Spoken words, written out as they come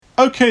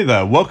Okay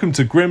there, welcome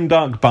to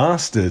Grimdark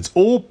Bastards,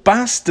 or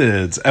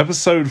Bastards,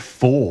 episode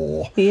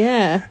 4.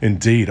 Yeah.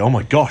 Indeed. Oh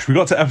my gosh, we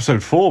got to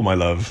episode 4, my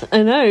love.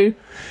 I know.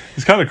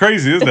 It's kind of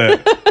crazy, isn't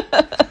it?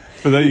 But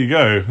there you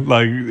go.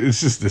 Like,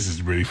 this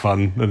is really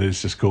fun, and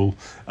it's just cool.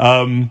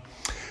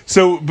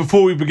 So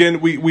before we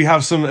begin, we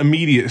have some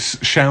immediate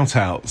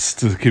shout-outs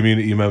to the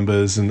community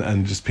members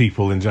and just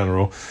people in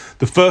general.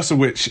 The first of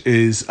which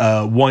is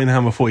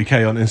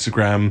Winehammer40k on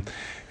Instagram,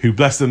 who,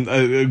 bless them,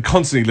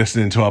 constantly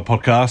listening to our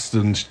podcast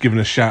and giving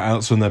us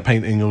shout-outs when they're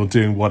painting or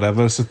doing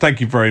whatever. So thank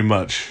you very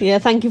much. Yeah,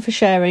 thank you for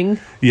sharing.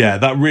 Yeah,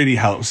 that really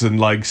helps. And,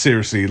 like,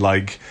 seriously,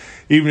 like,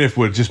 even if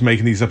we're just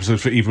making these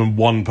episodes for even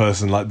one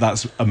person, like,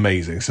 that's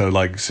amazing. So,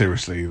 like,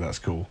 seriously, that's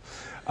cool.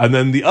 And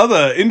then the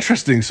other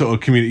interesting sort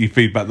of community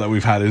feedback that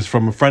we've had is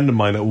from a friend of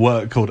mine at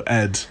work called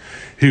Ed,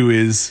 who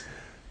is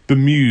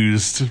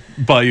bemused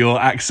by your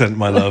accent,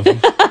 my love.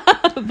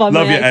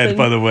 Love your Ed,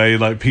 by the way.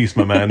 Like, peace,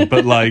 my man.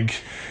 But, like,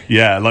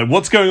 yeah, like,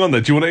 what's going on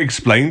there? Do you want to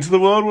explain to the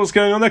world what's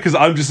going on there? Because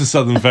I'm just a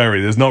Southern fairy.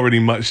 There's not really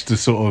much to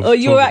sort of. Oh,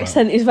 your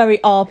accent is very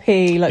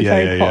RP, like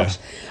very posh.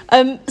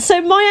 Yeah.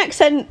 So my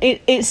accent,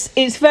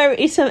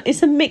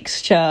 it's a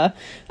mixture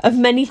of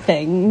many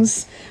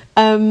things.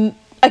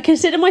 I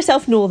consider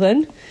myself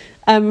Northern,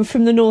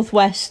 from the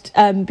Northwest,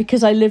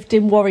 because I lived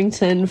in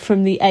Warrington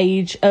from the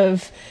age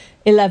of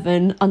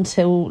 11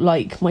 until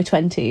like my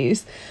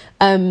 20s,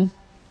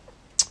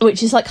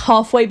 which is like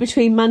halfway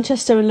between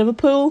Manchester and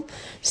Liverpool.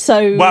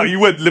 So wow, you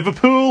went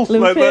Liverpool?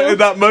 Like in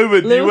that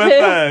moment,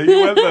 Liverpool.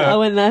 You went there. I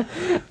went there.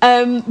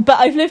 But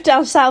I've lived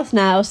down south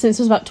now since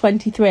I was about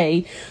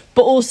 23.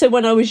 But also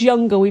when I was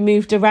younger, we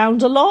moved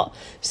around a lot.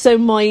 So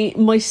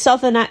my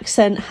southern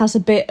accent has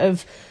a bit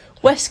of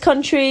West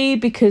Country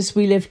because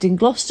we lived in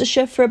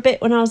Gloucestershire for a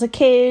bit when I was a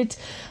kid.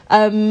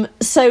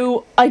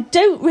 So I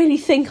don't really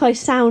think I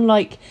sound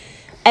like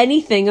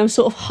anything. I'm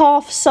sort of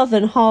half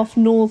southern, half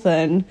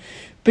northern,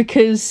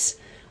 because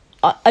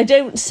I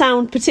don't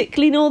sound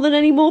particularly northern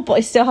anymore, but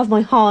I still have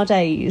my hard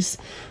A's.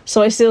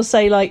 So I still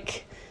say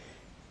like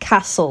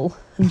castle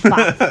and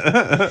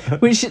Bath,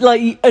 which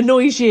like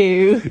annoys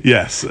you.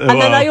 Yes. And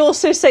then I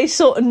also say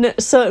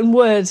certain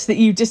words that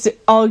you just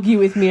argue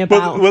with me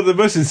about. Well, the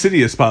most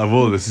insidious part of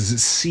all of this is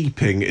it's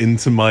seeping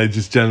into my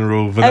just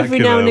general vernacular. Every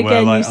now and again,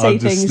 where, like, you say I'll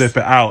just things. slip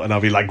it out and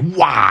I'll be like,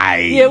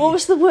 why? Yeah, what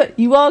was the word?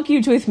 You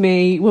argued with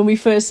me when we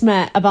first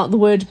met about the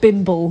word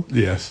bimble.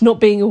 Yes. Not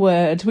being a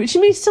word, which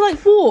means to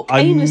like walk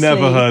aimlessly. I've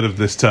never heard of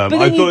this term.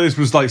 I thought this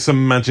was like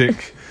some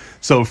magic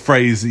sort of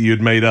phrase that you had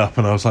made up,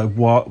 and I was like,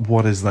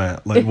 what is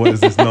that? Like, what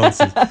is this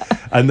nonsense?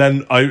 And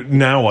then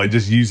I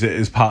just use it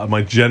as part of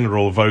my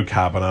general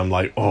vocab, and I'm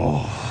like,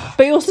 oh.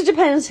 But it also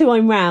depends who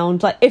I'm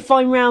round. Like, if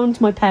I'm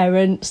round my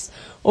parents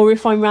or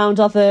if I'm round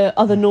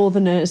other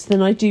northerners,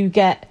 then I do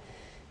get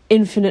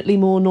infinitely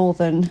more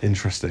northern.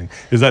 Interesting.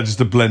 Is that just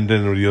to blend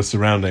in with your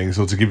surroundings,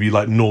 or to give you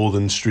like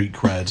northern street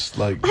cred?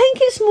 Like, I think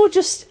it's more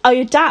just I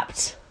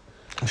adapt.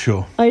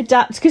 Sure. I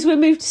adapt because we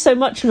moved so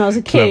much when I was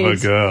a kid.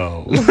 Clever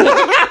girl.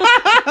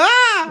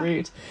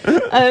 Rude. We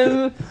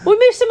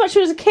moved so much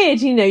when I was a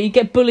kid, you know, you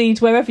get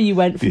bullied wherever you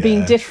went for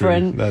being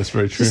different. True. That's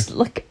very true. Just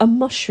like a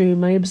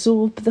mushroom, I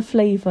absorb the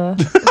flavour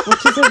of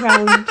what is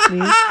around me.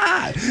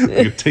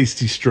 Like a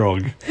tasty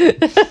strong.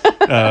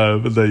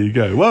 But there you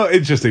go. Well,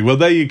 interesting. Well,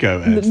 there you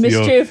go, Ed. The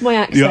mystery of my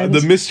accent.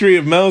 The mystery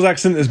of Mel's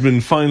accent has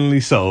been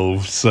finally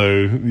solved. So,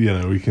 you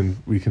know, we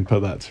can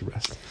put that to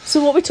rest.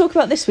 So what we talk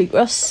about this week,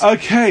 Russ?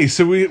 Okay,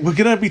 so we're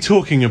going to be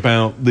talking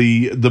about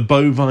the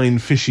bovine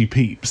fishy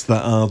peeps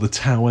that are the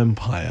Tau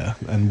Empire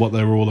and what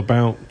they're all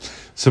about.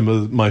 Some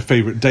of my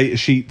favourite data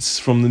sheets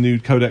from the new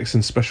codex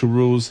and special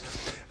rules.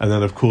 And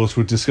then, of course,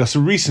 we'll discuss a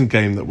recent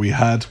game that we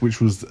had, which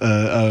was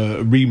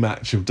a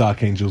rematch of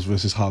Dark Angels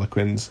Vs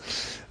Harlequins.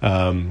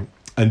 And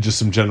just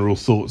some general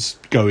thoughts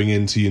going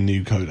into your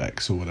new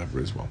codex or whatever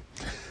as well.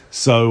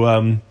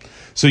 So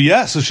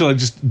shall I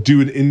just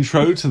do an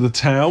intro to the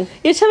Tau?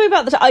 Yeah, tell me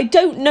about the Tau. I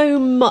don't know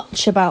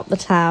much about the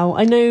Tau.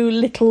 I know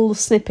little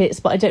snippets,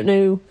 but I don't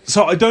know.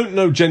 So I don't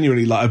know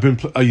genuinely. Like I've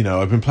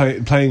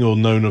been playing or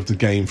known of the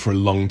game for a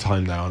long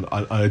time now, and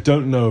I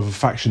don't know of a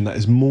faction that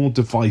is more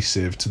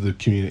divisive to the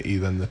community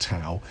than the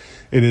Tau.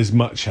 In as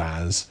much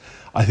as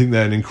I think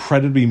they're an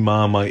incredibly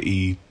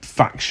Marmite-y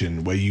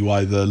faction where you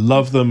either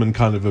love them and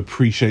kind of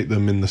appreciate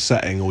them in the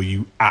setting, or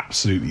you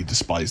absolutely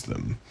despise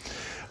them.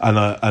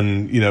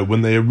 And you know,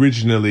 when they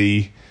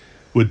originally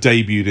were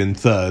debuted in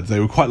third, they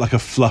were quite like a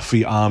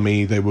fluffy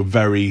army. They were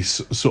very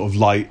sort of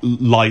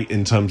light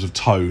in terms of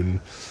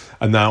tone.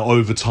 And now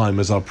over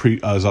time, as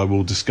I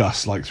will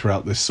discuss, like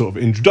throughout this sort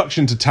of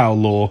introduction to Tau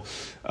lore,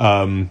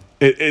 in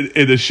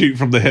a shoot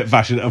from the hip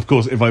fashion. Of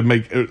course, if I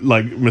make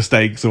like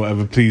mistakes or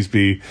whatever, please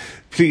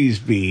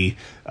be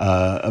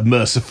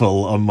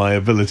merciful on my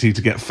ability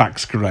to get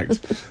facts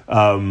correct.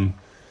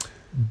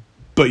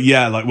 But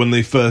yeah, like when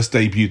they first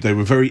debuted, they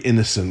were very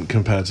innocent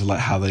compared to like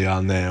how they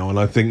are now, and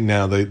I think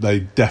now they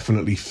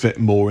definitely fit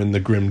more in the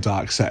grim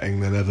dark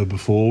setting than ever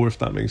before, if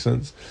that makes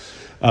sense.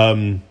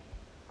 So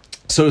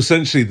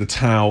essentially, the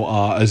Tau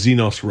are a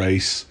Xenos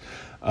race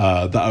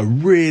that are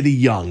really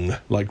young,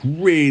 like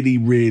really,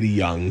 really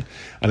young,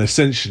 and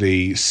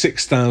essentially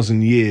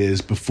 6,000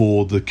 years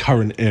before the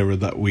current era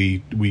that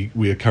we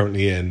are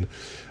currently in.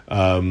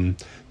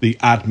 The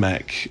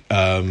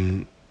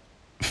Admech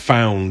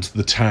found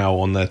the Tau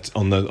on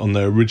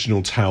their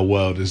original Tau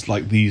world as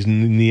like these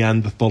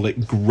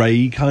Neanderthalic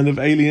grey kind of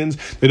aliens.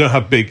 They don't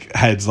have big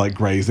heads like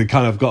greys. They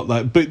kind of got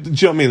that, but do you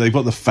know what I mean? They've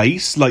got the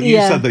face. Like you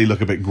said, they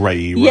look a bit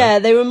grey, right? Yeah,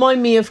 they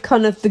remind me of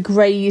kind of the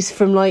greys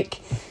from like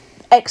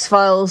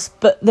X-Files,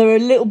 but they're a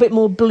little bit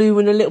more blue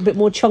and a little bit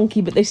more chunky,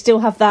 but they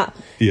still have that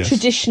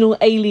traditional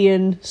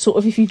alien sort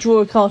of, if you draw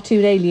a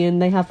cartoon alien,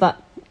 they have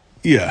that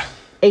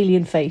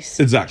alien face.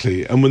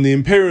 Exactly. And when the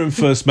Imperium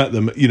first met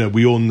them, you know,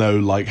 we all know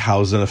like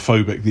how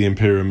xenophobic the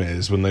Imperium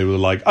is, when they were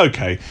like,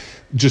 okay,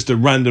 just a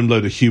random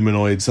load of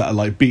humanoids that are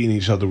like beating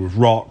each other with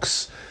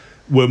rocks.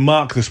 We'll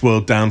mark this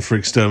world down for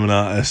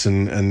exterminatus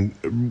and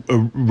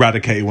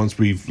eradicate it once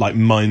we've like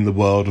mined the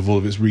world of all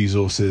of its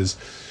resources.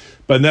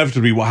 But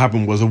inevitably what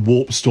happened was a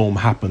warp storm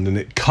happened, and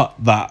it cut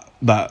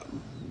that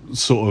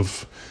sort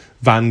of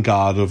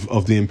vanguard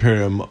of the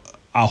Imperium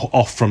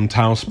off from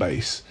Tau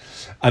space.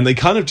 And they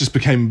kind of just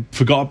became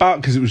forgot about,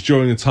 because it was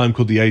during a time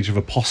called the Age of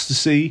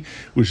Apostasy,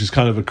 which is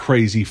kind of a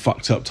crazy,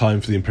 fucked up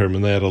time for the Imperium,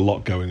 and they had a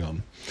lot going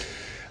on.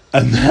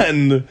 And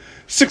then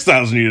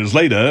 6,000 years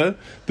later,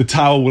 the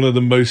Tau are one of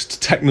the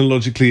most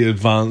technologically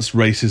advanced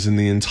races in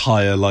the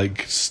entire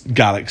like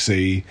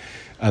galaxy,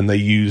 and they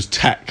use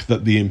tech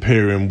that the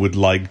Imperium would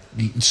like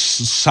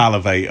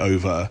salivate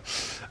over.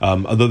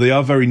 Although they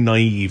are very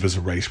naive as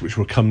a race, which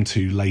we'll come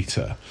to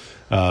later.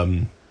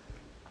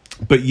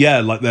 But yeah,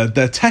 like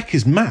their tech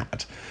is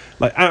mad,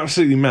 like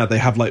absolutely mad. They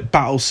have like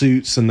battle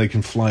suits and they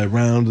can fly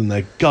around, and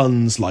their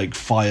guns like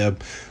fire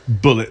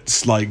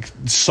bullets like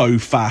so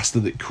fast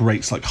that it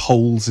creates like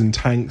holes in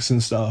tanks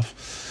and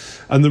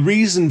stuff. And the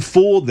reason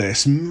for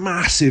this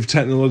massive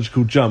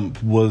technological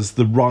jump was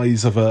the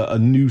rise of a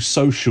new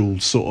social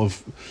sort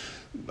of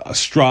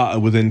strata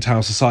within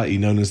Tau society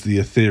known as the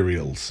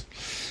Ethereals.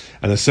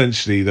 And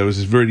essentially, there was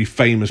this really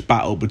famous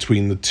battle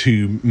between the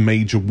two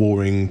major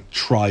warring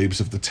tribes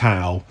of the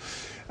Tau.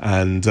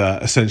 And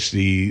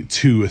essentially,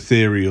 two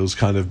Ethereals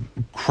kind of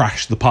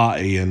crashed the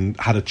party and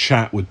had a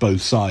chat with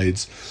both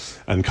sides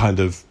and kind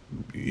of,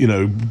 you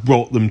know,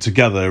 brought them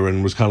together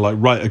and was kind of like,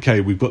 right,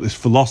 okay, we've got this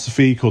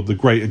philosophy called the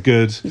greater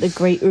good. The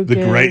greater good.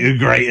 The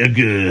greater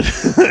good.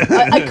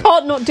 I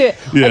can't not do it.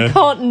 Yeah. I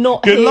can't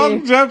not Good hear...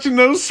 luck catching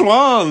those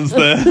swans,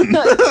 then.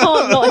 I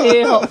can't not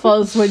hear Hot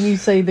Fuzz when you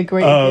say the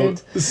greater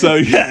good. So,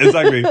 yeah,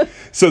 exactly.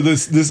 So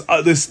there's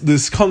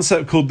this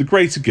concept called the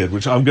greater good,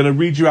 which I'm going to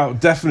read you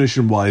out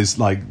definition-wise,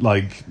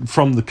 like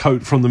from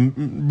the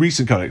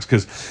recent codex,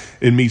 because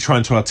in me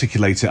trying to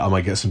articulate it, I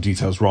might get some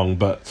details wrong,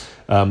 but...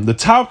 the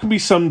Tau can be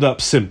summed up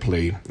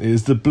simply. It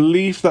is the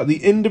belief that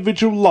the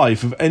individual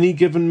life of any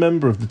given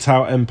member of the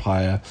Tau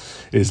Empire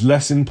is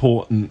less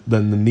important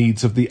than the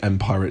needs of the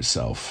Empire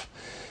itself.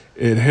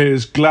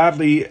 It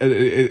gladly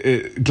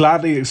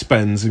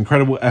expends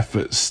incredible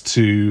efforts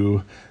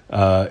to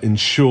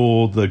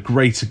ensure the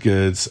greater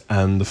goods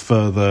and the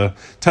further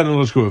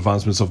technological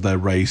advancements of their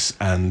race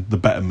and the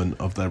betterment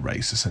of their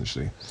race,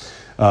 essentially.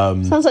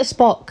 Sounds like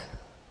Spock.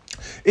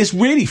 It's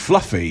really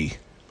fluffy.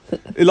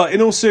 Like,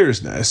 in all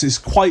seriousness, it's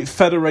quite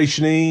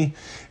federation-y.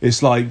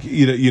 It's like,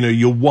 you know,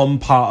 you're one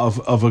part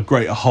of a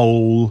greater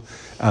whole,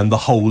 and the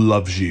whole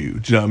loves you.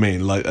 Do you know what I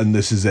mean? Like, and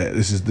this is it.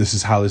 This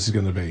is how this is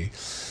going to be.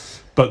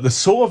 But the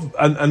sort of,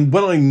 and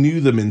when I knew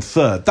them in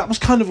third, that was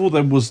kind of all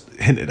there was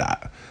hinted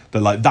at.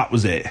 That like that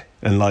was it,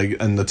 and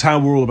the Tau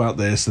were all about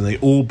this, and they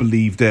all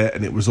believed it,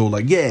 and it was all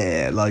like,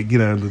 yeah, like, you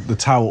know, the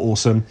Tau are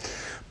awesome.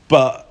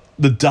 But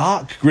the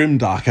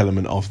grimdark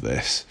element of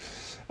this,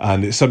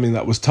 and it's something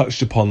that was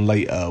touched upon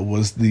later,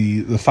 was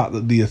the fact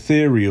that the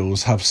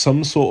Ethereals have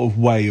some sort of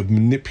way of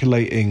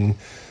manipulating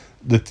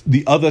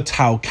the other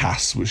Tau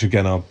castes, which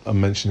again I'll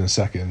mention in a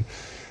second,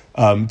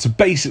 to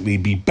basically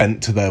be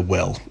bent to their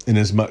will, in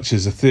as much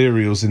as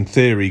Ethereals in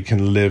theory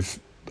can live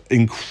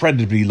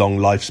incredibly long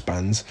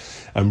lifespans,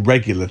 and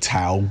regular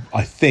Tau,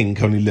 I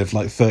think, only live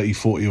like 30,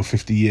 40 or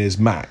 50 years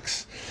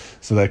max.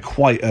 So they're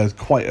quite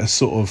a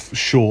sort of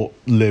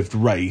short-lived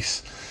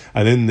race.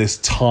 And in this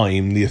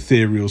time, the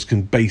Ethereals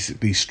can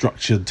basically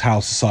structure Tau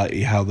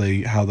society how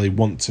they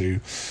want to.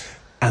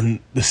 And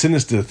the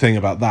sinister thing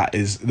about that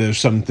is there's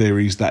some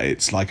theories that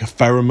it's like a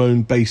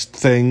pheromone-based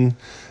thing.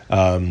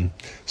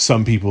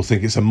 Some people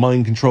think it's a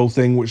mind control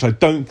thing, which I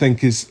don't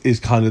think is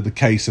kind of the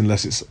case,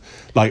 unless it's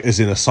like as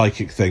in a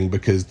psychic thing,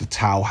 because the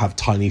Tau have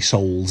tiny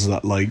souls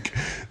that like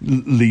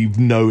leave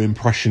no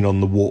impression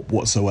on the warp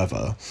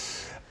whatsoever.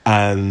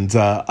 And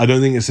I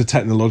don't think it's a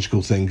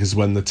technological thing, because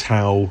when the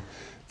Tau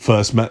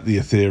first met the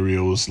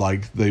Ethereals,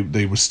 like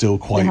they were still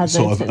quite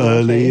sort of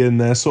early in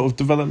their sort of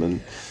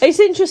development. It's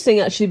interesting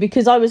actually,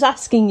 because I was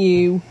asking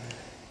you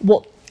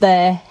what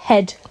their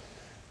head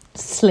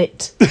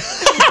slit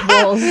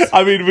was.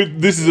 I mean,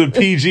 this is a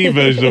PG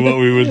version of what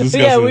we were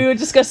discussing. Yeah, we were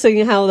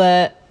discussing how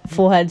their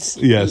foreheads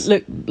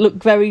look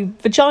very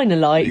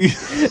vagina-like.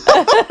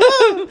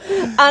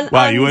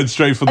 Wow, you went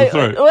straight for the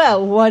throat.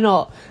 Well, why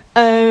not?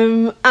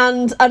 And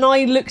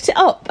I looked it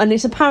up, and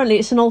it's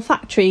an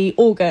olfactory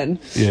organ.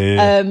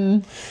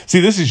 See,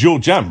 this is your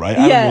jam, right?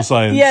 Animal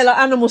science. Yeah, like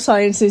animal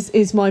science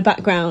is my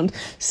background.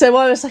 So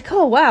I was like,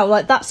 oh wow,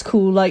 like that's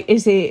cool. Like,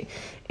 is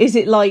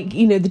it like,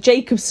 you know, the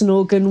Jacobson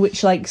organ,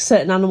 which like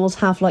certain animals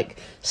have, like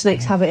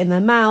snakes have it in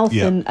their mouth,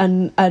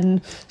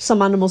 and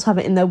some animals have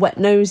it in their wet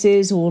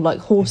noses, or like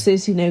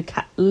horses, you know,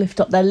 lift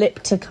up their lip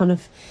to kind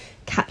of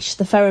catch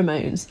the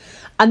pheromones.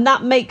 And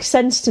that makes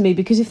sense to me,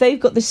 because if they've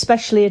got this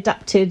specially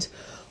adapted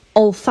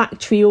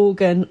olfactory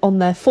organ on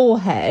their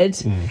forehead,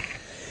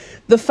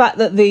 the fact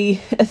that the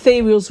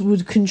ethereals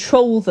would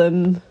control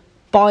them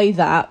by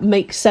that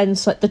makes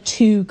sense, like the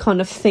two kind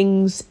of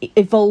things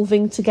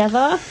evolving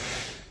together.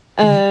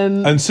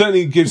 And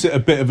certainly gives it a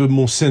bit of a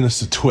more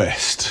sinister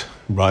twist,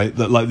 right?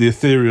 That like the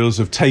ethereals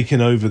have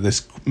taken over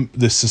this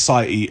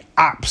society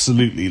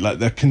absolutely. Like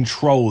their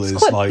control is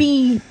quite like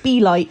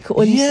bee-like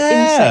or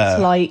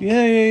insect-like.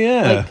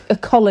 Like a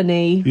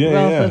colony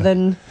rather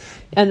than.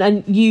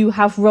 And you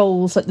have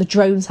roles, like the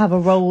drones have a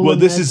role. Well,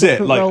 this is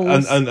it. Like,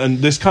 roles. and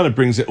this kind of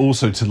brings it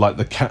also to like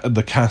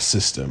the caste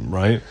system,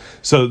 right?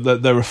 So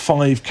there are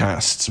 5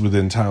 castes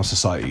within Tau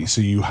society. So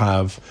you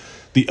have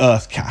the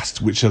Earth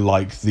caste, which are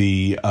like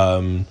the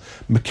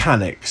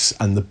mechanics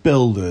and the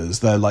builders.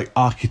 They're like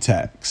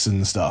architects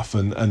and stuff,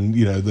 and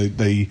you know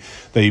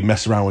they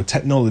mess around with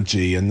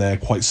technology, and they're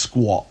quite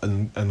squat,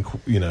 and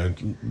you know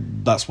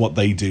that's what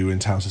they do in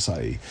Tau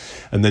society.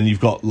 And then you've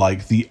got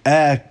like the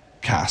air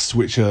caste,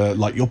 which are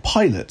like your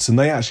pilots, and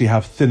they actually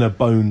have thinner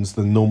bones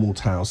than normal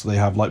Tau, so they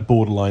have like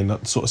borderline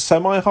sort of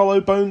semi-hollow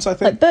bones, I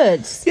think, like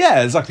birds.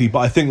 Yeah, exactly. But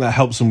I think that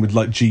helps them with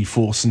like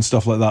G-force and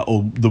stuff like that,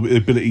 or the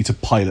ability to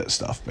pilot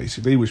stuff,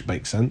 basically, which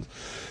makes sense.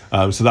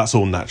 So that's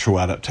all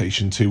natural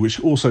adaptation too, which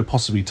also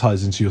possibly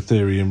ties into your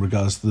theory in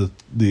regards to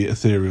the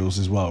ethereals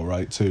as well,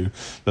 right? Too,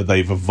 that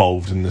they've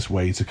evolved in this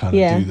way to kind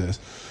of do this.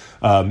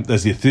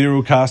 There's the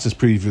ethereal caste, as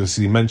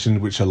previously mentioned,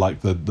 which are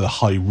like the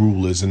high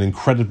rulers, and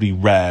incredibly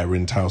rare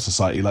in Tau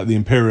society. Like the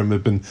Imperium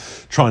have been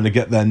trying to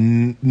get their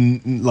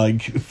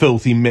like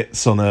filthy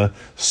mitts on a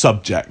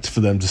subject for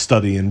them to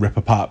study and rip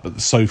apart,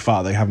 but so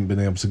far they haven't been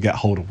able to get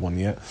hold of one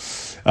yet.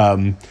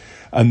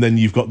 And then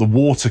you've got the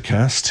water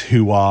caste,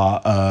 who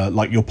are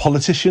like your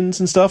politicians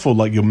and stuff, or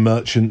like your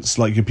merchants,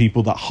 like your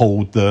people that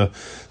hold the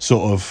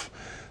sort of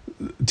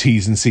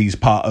T's and C's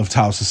part of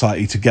Tau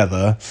society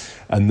together.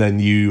 And then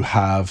you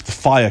have the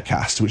fire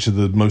caste, which are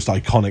the most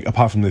iconic,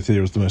 apart from the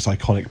ethereals, the most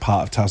iconic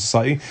part of Tau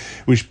society,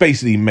 which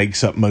basically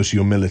makes up most of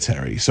your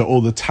military. So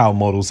all the Tau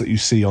models that you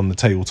see on the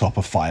tabletop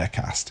are fire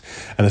caste,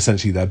 and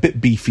essentially they're a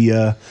bit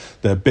beefier,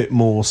 they're a bit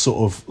more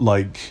sort of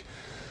like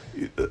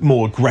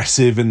more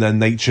aggressive in their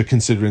nature,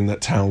 considering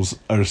that Taus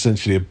are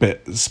essentially a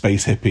bit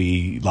space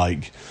hippie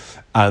like.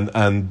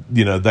 And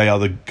you know, they are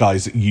the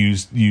guys that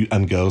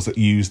and girls that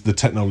use the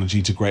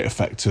technology to great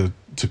effect to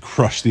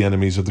crush the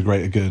enemies of the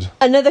greater good.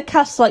 Another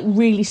cast like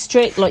really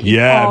strict, like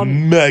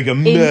mega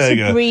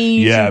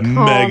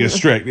mega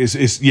strict.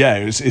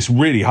 It's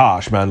really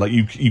harsh, man. Like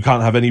you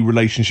can't have any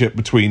relationship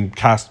between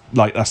caste,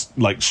 like that's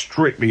like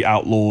strictly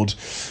outlawed,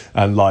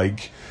 and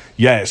like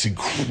it's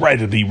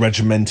incredibly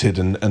regimented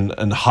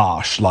and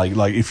harsh. Like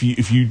if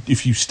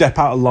you step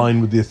out of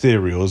line with the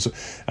ethereals,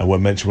 and we'll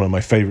mention one of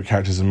my favourite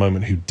characters in a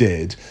moment who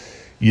did,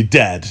 you're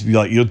dead.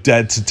 You're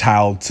dead to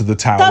Tau, to the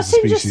Tau. That's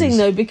interesting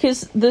though,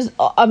 because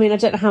I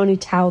don't know how many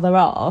Tau there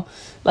are,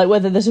 like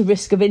whether there's a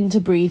risk of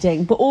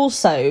interbreeding, but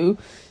also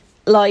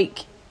like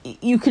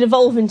you could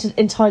evolve into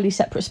entirely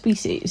separate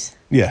species.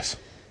 Yes.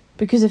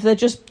 Because if they're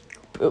just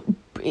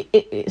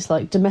it's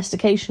like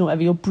domestication or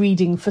whatever, you're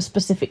breeding for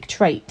specific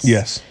traits.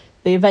 Yes.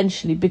 They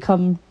eventually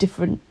become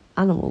different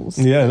animals.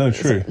 Yeah, no,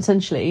 true.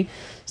 Essentially.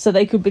 So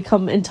they could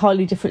become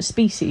entirely different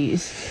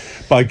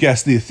species. But I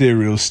guess the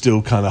ethereals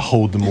still kind of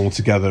hold them all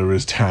together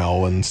as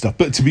Tau and stuff.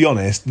 But to be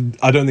honest,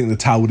 I don't think the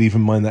Tau would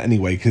even mind that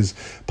anyway, because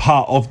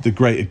part of the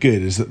greater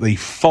good is that they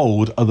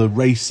fold other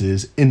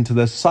races into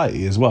their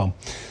society as well.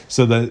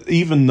 So that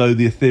even though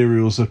the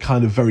ethereals are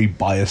kind of very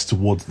biased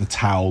towards the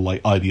Tau,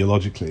 like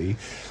ideologically,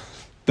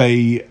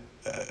 they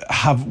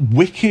have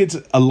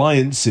wicked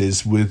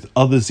alliances with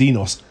other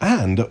Xenos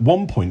and at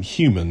one point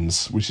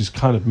humans, which is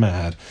kind of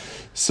mad.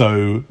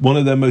 So one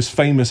of their most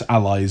famous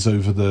allies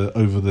over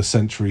the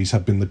centuries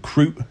have been the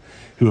Kroot,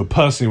 who are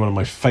personally one of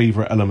my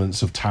favourite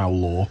elements of Tau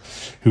lore,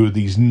 who are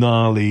these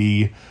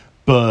gnarly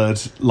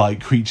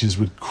bird-like creatures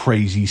with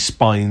crazy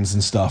spines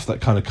and stuff that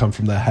kind of come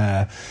from their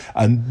hair,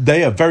 and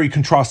they are very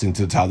contrasting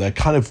to the Tau. They're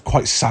kind of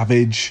quite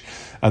savage,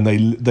 and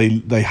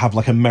they have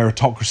like a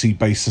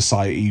meritocracy-based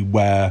society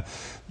where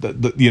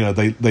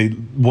they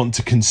want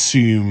to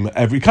consume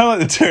every kind of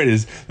like the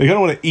Tyranids. They kind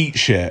of want to eat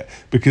shit,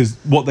 because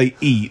what they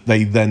eat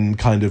they then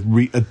kind of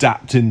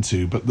adapt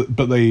into,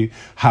 but they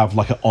have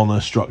like an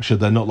honor structure.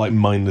 They're not like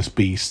mindless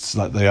beasts.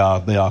 Like they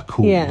are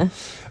cool. Yeah.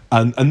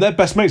 And they're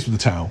best mates with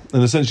the Tau.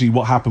 And essentially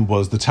what happened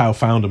was the Tau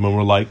found them and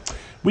were like,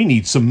 we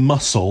need some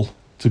muscle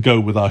to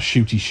go with our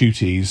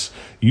shooties.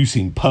 You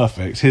seem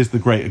perfect. Here's the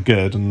greater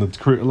good. And the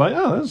crew are like,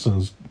 oh, that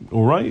sounds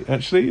all right,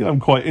 actually. I'm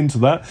quite into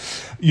that.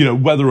 You know,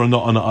 whether or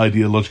not on an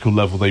ideological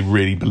level they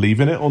really believe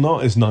in it or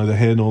not is neither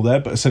here nor there,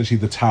 but essentially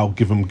the Tau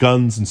give them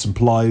guns and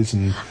supplies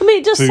and I mean,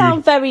 it does food.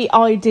 sound very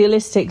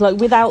idealistic, like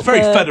without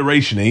Very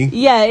Federation-y.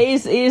 Yeah,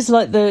 it is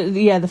like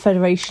the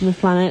Federation of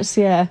Planets,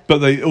 yeah. But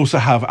they also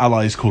have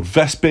allies called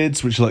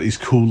Vespids, which are like these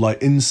cool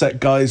like insect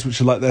guys,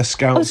 which are like their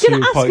scouts. I was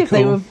going to ask if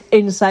they were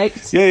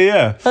insects.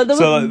 Yeah.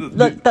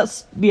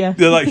 That's yeah.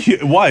 They're like,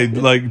 why?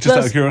 Like, just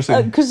out of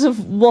curiosity. Because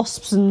of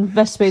wasps and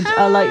vespids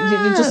are like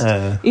they're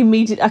just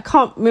immediate. I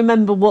can't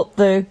remember what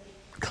the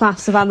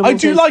class of animals I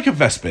do is. like a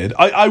Vespid.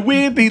 I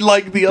weirdly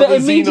like the but other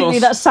immediately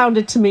Xenos. that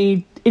sounded to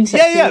me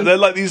insecty. Yeah, they're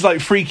like these like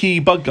freaky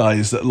bug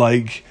guys that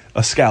like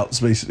are scouts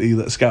basically,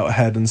 that scout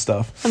ahead and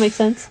stuff. That makes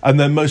sense. And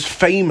their most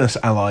famous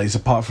allies,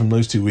 apart from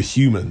those two, were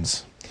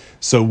humans.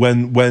 So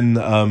when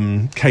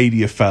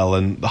Cadia fell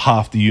and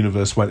half the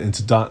universe went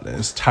into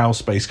darkness, Tau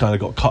space kind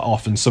of got cut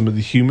off, and some of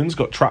the humans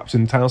got trapped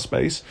in Tau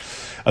space,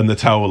 and the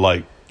Tau were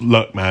like,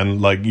 "Look, man,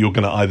 like you're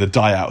gonna either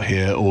die out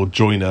here or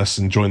join us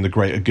and join the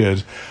greater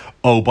good.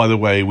 Oh, by the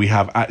way, we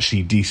have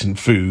actually decent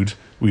food.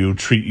 We will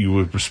treat you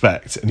with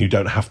respect, and you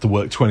don't have to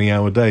work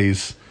 20-hour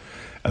days."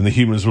 And the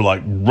humans were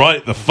like,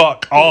 right the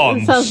fuck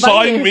on,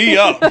 sign me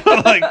up.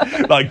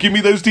 like, give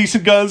me those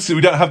decent guns. So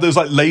we don't have those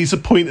like laser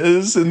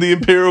pointers in the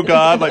Imperial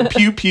Guard, like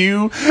pew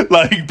pew.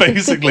 Like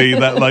basically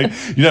that, like,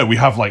 you know, we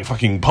have like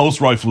fucking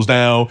pulse rifles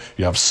now.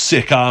 You have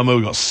sick armor.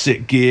 We got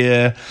sick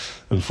gear.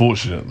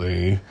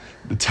 Unfortunately,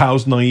 the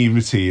Tau's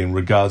naivety in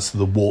regards to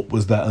the warp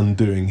was their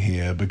undoing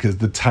here, because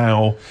the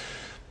Tau,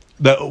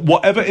 that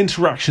whatever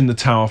interaction the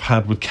Tau have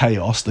had with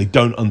chaos, they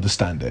don't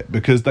understand it,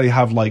 because they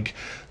have like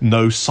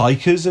no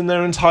psychers in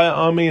their entire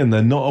army, and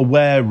they're not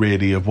aware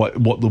really of what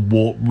the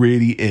warp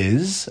really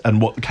is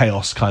and what the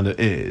chaos kind of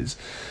is.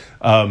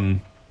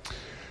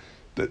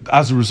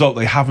 As a result,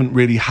 they haven't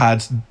really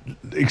had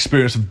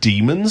experience of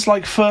demons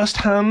like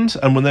firsthand,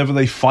 and whenever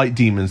they fight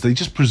demons, they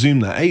just presume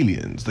they're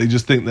aliens. They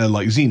just think they're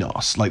like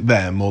Xenos, like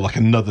them, or like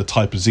another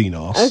type of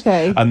Xenos.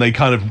 Okay. And they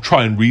kind of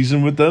try and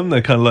reason with them.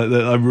 They're kind of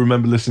like, I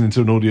remember listening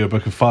to an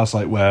audiobook of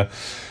Farsight where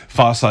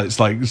Farsight's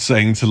like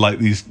saying to like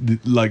these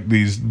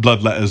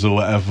bloodletters or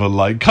whatever,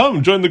 like,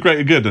 come join the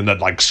greater good, and they're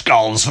like,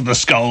 skulls for the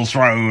skull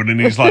throne,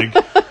 and he's like,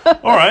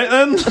 all right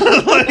then.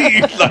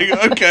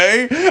 like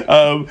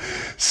okay.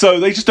 So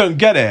they just don't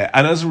get it,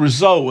 and as a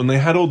result, when they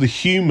had all the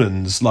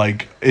humans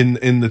like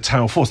in the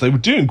Tau force, they were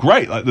doing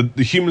great. Like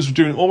the humans were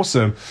doing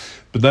awesome,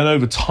 but then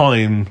over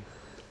time,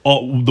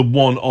 the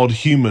one odd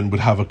human would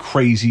have a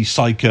crazy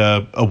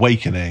psycho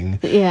awakening,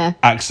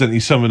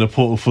 accidentally summon a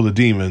portal full of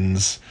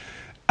demons,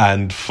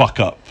 and fuck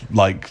up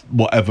like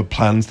whatever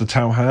plans the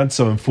Tau had.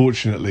 So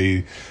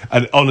unfortunately,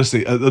 and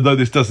honestly, although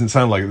this doesn't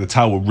sound like it, the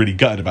Tau were really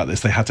gutted about this.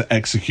 They had to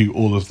execute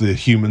all of the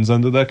humans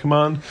under their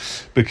command,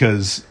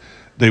 because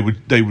they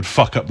would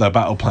fuck up their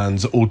battle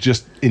plans or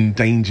just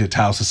endanger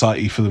Tau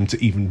society for them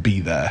to even be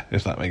there,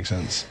 if that makes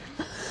sense.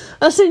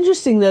 That's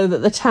interesting, though,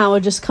 that the Tau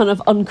are just kind of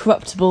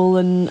uncorruptible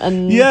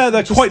and yeah,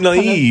 they're quite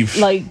naive, kind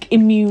of, like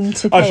immune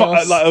to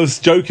chaos. I was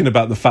joking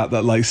about the fact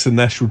that like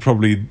Sinesh would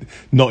probably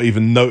not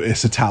even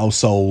notice a Tau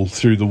soul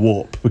through the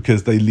warp,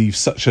 because they leave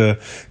such a,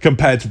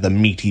 compared to the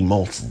meaty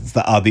morsels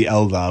that are the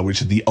Eldar,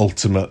 which are the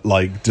ultimate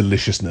like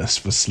deliciousness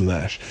for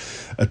Sinesh.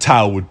 A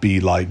Tau would be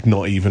like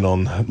not even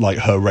on like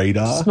her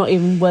radar. It's not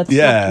even worth.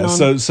 Yeah,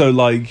 on. so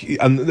like,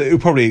 and it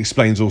probably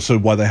explains also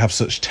why they have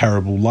such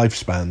terrible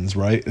lifespans,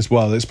 right? As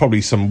well, there's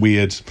probably some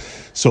weird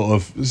sort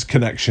of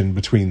connection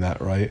between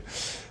that, right?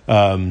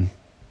 And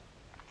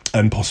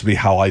possibly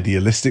how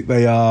idealistic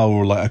they are,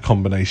 or like a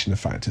combination of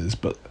factors,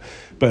 but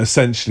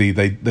essentially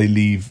they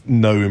leave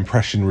no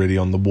impression really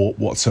on the warp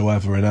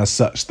whatsoever, and as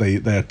such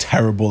they're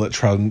terrible at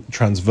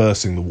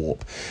transversing the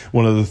warp.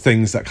 One of the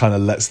things that kind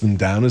of lets them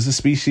down as a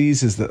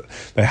species is that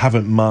they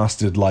haven't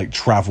mastered like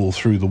travel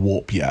through the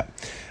warp yet,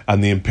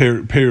 and the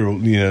Imperial,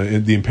 you know,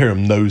 the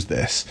Imperium knows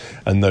this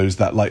and knows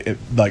that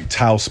like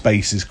Tau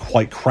space is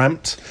quite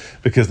cramped,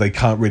 because they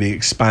can't really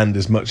expand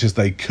as much as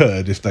they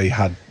could if they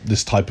had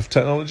this type of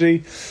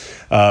technology.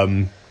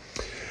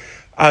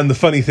 And the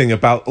funny thing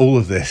about all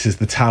of this is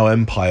the Tau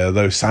Empire,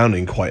 though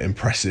sounding quite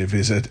impressive,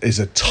 is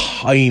a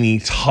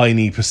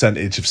tiny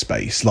percentage of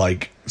space,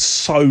 like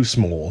so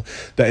small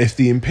that if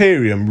the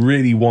Imperium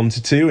really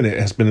wanted to, and it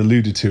has been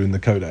alluded to in the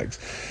codex,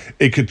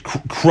 it could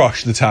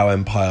crush the Tau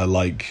Empire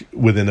like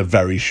within a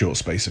very short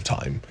space of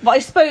time. But I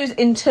suppose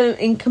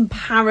in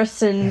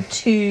comparison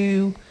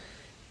to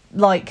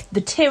like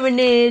the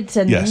Tyranids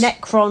and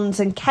Necrons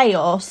and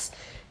Chaos,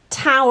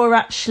 Tau are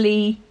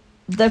actually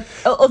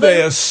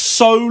they are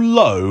so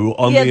low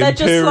on the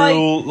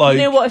Imperial, like,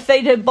 you know what, if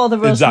they don't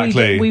bother us,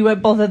 we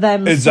won't bother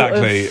them.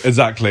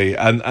 Exactly.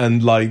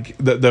 And like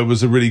there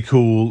was a really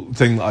cool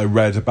thing that I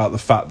read about the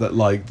fact that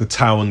like the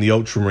Tau and the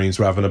Ultramarines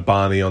were having a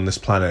Barney on this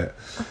planet,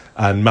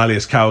 and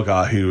Malleus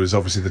Calgar, who was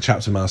obviously the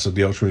chapter master of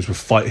the Ultramarines,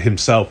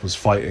 was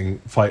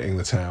fighting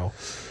the Tau.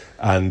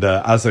 And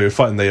as they were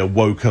fighting, they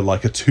awoke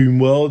a tomb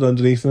world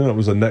underneath them. It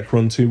was a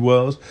Necron tomb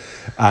world.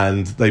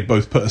 And they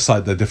both put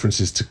aside their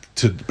differences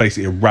to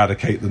basically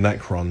eradicate the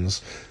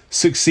Necrons,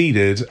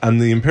 succeeded, and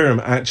the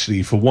Imperium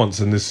actually, for once,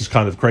 and this is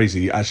kind of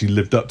crazy, actually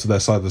lived up to their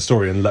side of the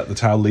story and let the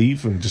Tau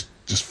leave and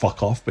just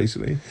fuck off,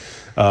 basically.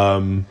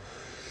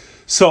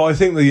 So I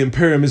think the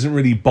Imperium isn't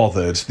really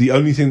bothered. The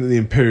only thing that the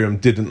Imperium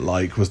didn't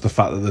like was the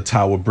fact that the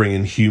Tau were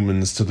bringing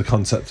humans to the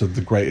concept of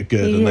the greater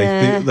good,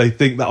 and they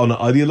think that on an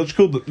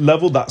ideological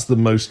level, that's the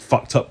most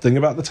fucked up thing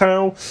about the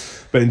Tau.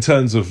 But in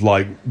terms of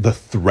like the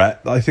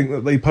threat, I think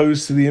that they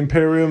pose to the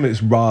Imperium,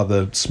 it's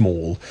rather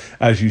small.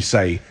 As you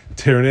say,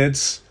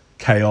 Tyranids,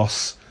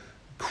 Chaos,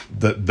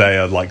 that they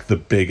are like the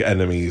big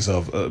enemies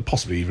of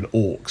possibly even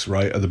Orcs,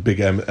 right? Are the big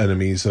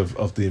enemies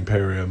of the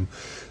Imperium.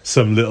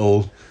 Some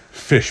little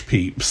fish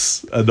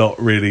peeps are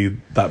not really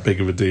that big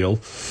of a deal.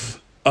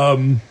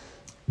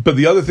 But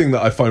the other thing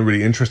that I find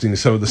really interesting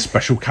is some of the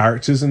special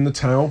characters in the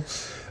Tau.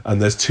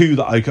 And there's two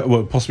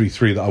that possibly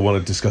three that I want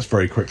to discuss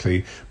very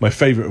quickly. My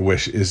favourite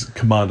wish is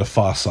Commander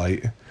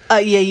Farsight.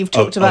 Yeah, you've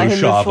talked about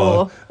him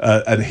before.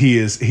 And he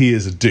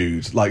is a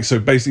dude. Like, so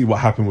basically what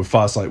happened with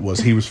Farsight was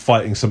he was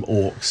fighting some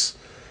Orcs,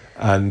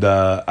 and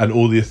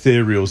all the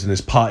Ethereals in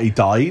his party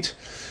died.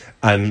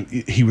 And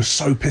he was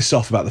so pissed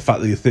off about the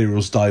fact that the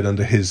Ethereals died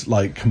under his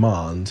like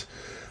command,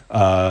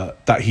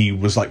 that he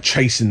was like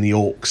chasing the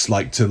Orcs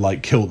like to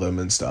like kill them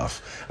and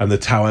stuff. And the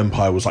Tau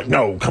Empire was like,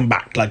 "No, come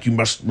back! Like you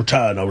must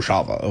return,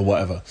 Oshava," or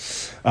whatever.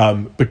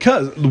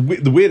 Because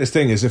the weirdest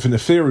thing is, if an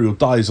Ethereal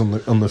dies in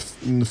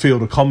the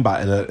field of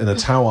combat in a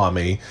Tau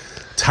army,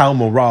 Tau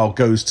morale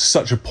goes to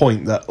such a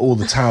point that all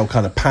the Tau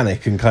kind of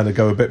panic and kind of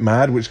go a bit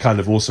mad, which kind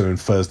of also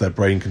infers their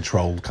brain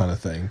control kind of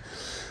thing.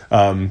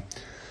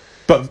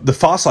 But the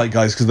Farsight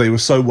guys, because they were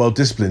so well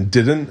disciplined,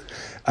 didn't.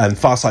 And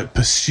Farsight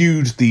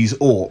pursued these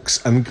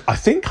Orcs, and I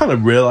think kind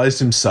of realised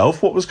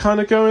himself what was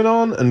kind of going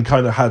on, and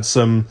kind of had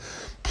some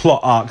plot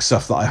arc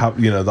stuff that I have,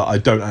 that I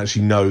don't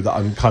actually know, that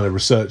I'm kind of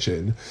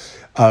researching.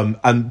 And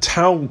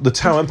the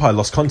Tau Empire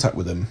lost contact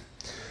with him,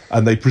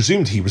 and they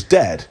presumed he was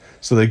dead.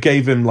 So they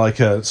gave him like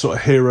a sort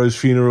of hero's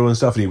funeral and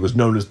stuff, and he was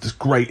known as this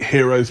great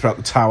hero throughout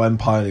the Tau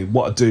Empire, and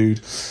what a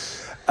dude.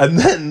 And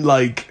then,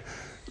 like,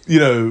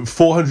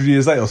 400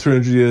 years later or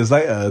 300 years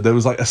later, there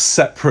was like a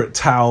separate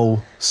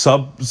Tau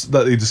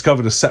that they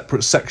discovered, a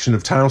separate section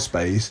of Tau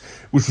space,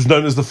 which was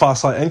known as the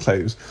Farsight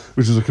Enclaves,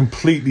 which was a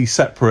completely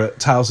separate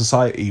Tau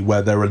society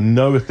where there are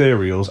no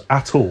Ethereals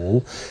at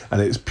all, and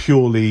it's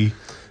purely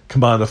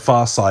Commander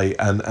Farsight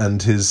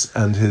and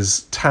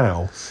his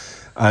Tau.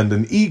 And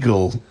an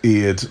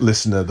eagle-eared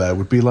listener there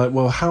would be like,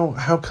 well,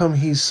 how come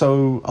he's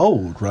so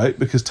old, right?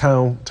 Because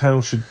Tau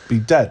should be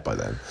dead by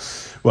then.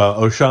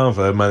 Well,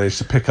 Oshava managed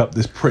to pick up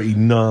this pretty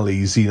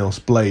gnarly Xenos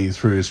blade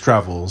through his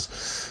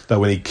travels, that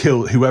when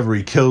whoever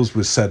he kills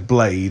with said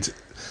blade,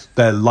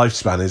 their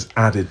lifespan is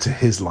added to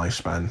his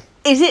lifespan.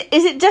 Is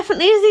it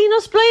definitely a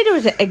Xenos blade, or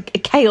is it a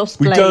Chaos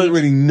blade? We don't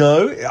really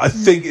know. I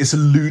think it's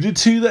alluded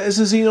to that it's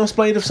a Xenos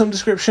blade of some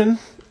description.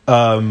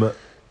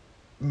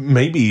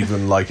 Maybe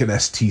even like an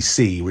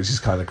STC, which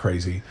is kind of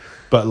crazy.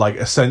 But like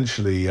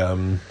essentially,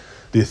 the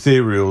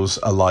Ethereals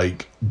are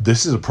like,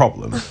 this is a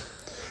problem.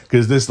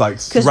 Because this like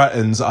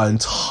threatens our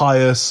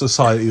entire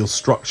societal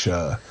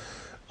structure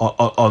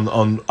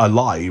on a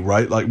lie,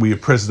 right? Like we have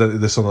presented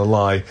this on a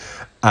lie.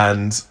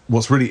 And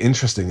what's really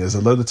interesting is,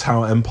 although the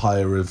Tau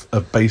Empire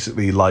have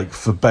basically like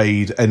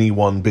forbade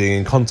anyone being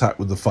in contact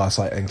with the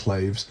Farsight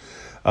Enclaves,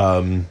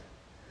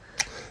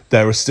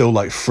 there are still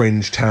like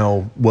fringe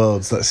Tau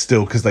worlds that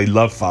still, because they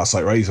love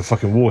Farsight, right? He's a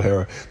fucking war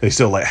hero. They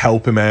still like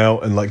help him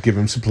out and like give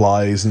him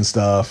supplies and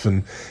stuff,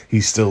 and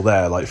he's still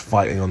there like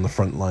fighting on the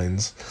front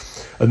lines.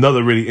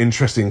 Another really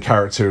interesting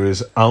character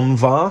is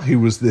Anvar, who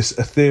was this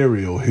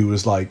Ethereal who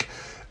was like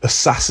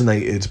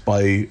assassinated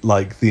by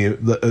like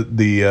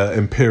the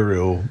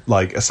Imperial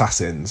like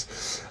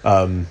assassins.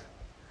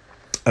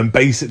 And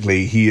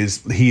basically he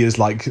was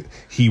like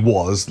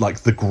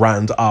the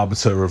grand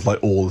arbiter of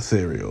like all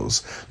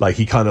Ethereals. Like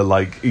he's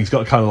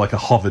got kind of like a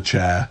hover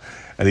chair,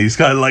 and he's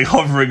kind of like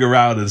hovering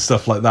around and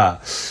stuff like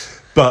that.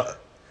 But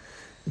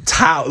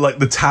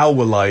the Tau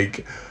were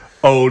like,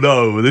 oh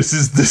no, this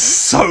is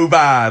so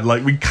bad.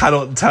 Like we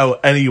cannot tell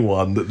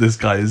anyone that this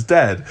guy is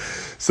dead.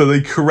 So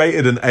they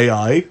created an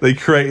AI. They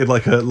created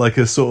like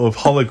a sort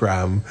of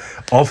hologram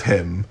of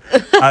him,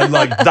 and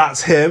like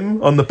that's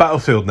him on the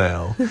battlefield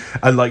now.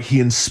 And like he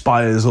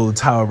inspires all the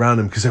Tau around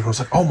him, because everyone's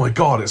like, oh my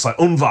god, it's like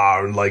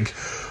Unvar, and like,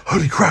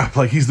 holy crap,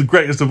 like he's the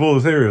greatest of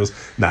all Ethereals.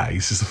 Nah,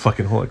 he's just a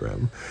fucking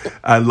hologram.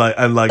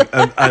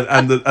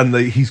 And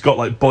he's got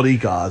like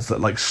bodyguards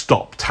that like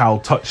stop Tau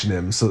touching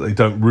him so that they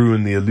don't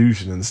ruin the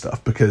illusion and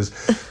stuff, because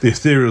the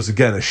Ethereals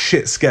again are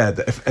shit scared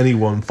that if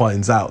anyone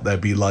finds out,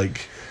 there'd be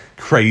like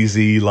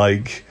crazy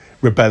like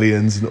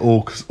rebellions and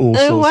all sorts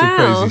of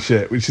crazy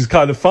shit, which is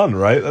kind of fun,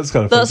 right? That's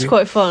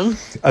quite fun.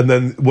 And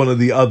then one of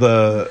the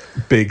other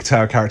big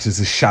Tau characters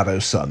is Shadow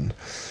Sun,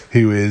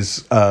 who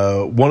is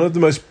one of the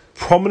most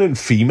prominent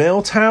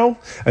female Tau,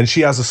 and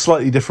she has a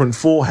slightly different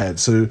forehead.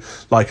 So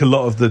like a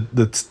lot of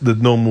the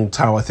normal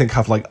Tau, I think,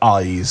 have like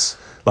eyes,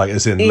 like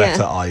as in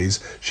letter eyes.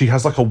 She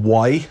has like a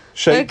Y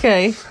shape.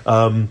 Okay.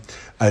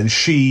 and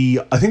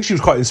I think she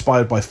was quite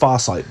inspired by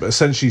Farsight, but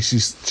essentially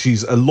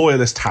she's a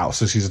loyalist Tau,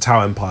 so she's a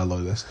Tau Empire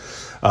loyalist,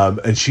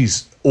 and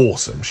she's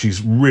awesome.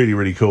 She's really,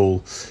 really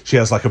cool. She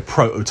has like a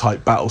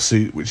prototype battle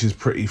suit, which is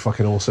pretty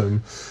fucking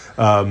awesome.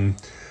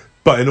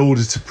 But in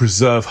order to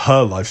preserve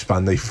her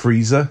lifespan, they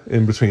freeze her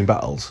in between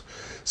battles.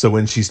 So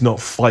when she's not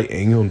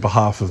fighting on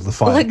behalf of the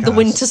fire like the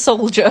Winter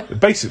Soldier.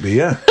 Basically,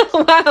 yeah.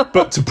 Wow.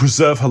 But to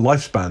preserve her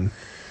lifespan.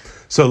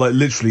 So, like,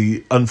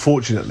 literally,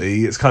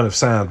 unfortunately, it's kind of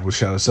sad with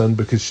Shadow Sun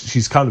because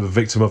she's kind of a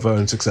victim of her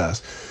own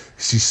success.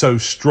 She's so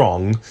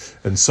strong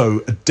and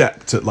so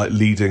adept at, like,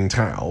 leading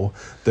Tau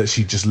that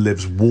she just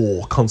lives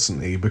war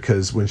constantly,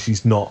 because when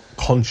she's not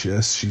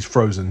conscious, she's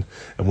frozen.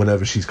 And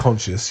whenever she's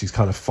conscious, she's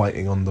kind of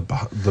fighting on the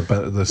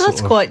That's sort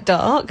of, quite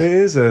dark. It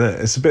is, isn't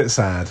it? It's a bit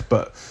sad,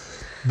 but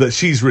that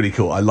she's really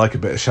cool. I like a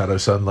bit of Shadow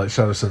Sun. Like,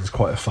 Shadow Sun's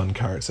quite a fun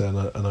character,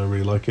 and I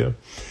really like her.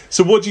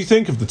 So what do you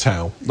think of the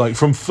Tau? Like,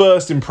 from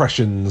first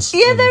impressions?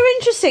 Yeah, they're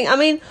interesting. I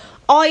mean,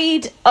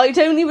 I'd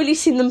only really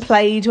seen them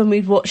played when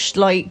we'd watched,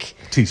 like,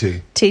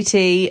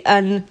 TT,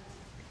 and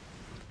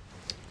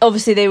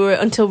obviously they were,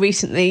 until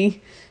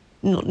recently,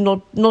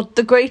 not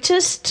the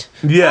greatest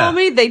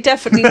army. They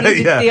definitely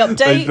needed the update.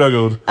 They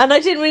struggled. And I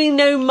didn't really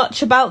know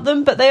much about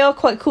them, but they are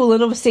quite cool.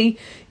 And obviously,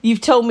 you've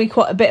told me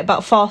quite a bit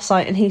about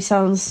Farsight, and he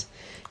sounds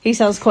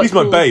quite cool. He's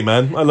my bae,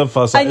 man. I love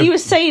Farsight. And you were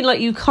saying, like,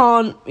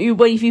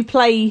 if you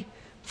play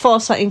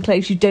Farsight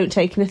enclaves, you don't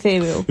take an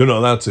ethereal. You're not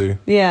allowed to.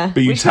 Yeah.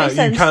 But you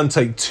can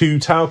take 2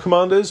 Tau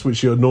commanders,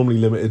 which you're normally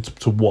limited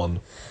to 1.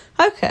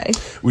 Okay.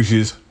 Which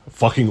is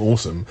fucking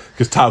awesome,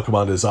 because Tau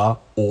commanders are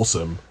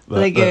awesome.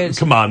 They're good.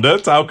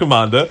 Tau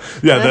commander.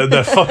 Yeah,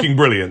 they're fucking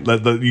brilliant.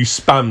 You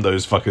spam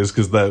those fuckers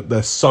because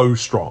they're so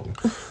strong.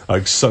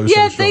 Like, so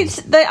strong.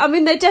 I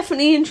mean, they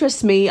definitely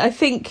interest me. I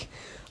think,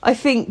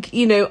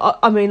 you know,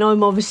 I mean,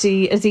 I'm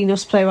obviously a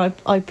Xenos player.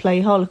 I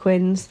play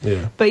Harlequins.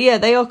 Yeah. But yeah,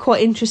 they are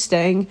quite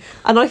interesting.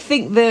 And I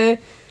think the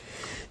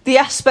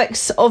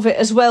aspects of it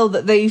as well,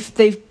 that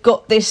they've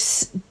got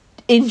this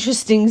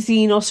interesting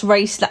Xenos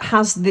race that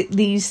has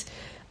these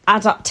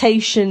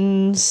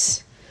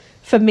adaptations,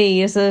 for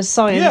me as a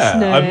science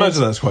nerd. I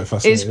imagine that's quite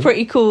fascinating. It's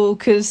pretty cool,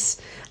 because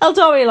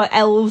Eldari are like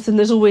elves, and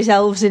there's always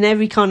elves in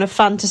every kind of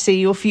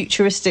fantasy or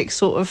futuristic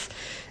sort of,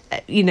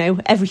 you know,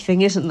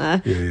 everything, isn't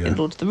there? Yeah. In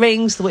Lord of the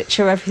Rings, The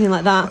Witcher, everything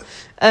like that.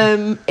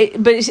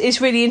 But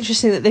it's really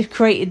interesting that they've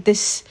created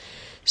this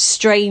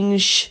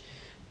strange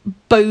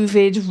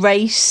bovid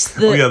race.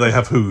 They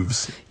have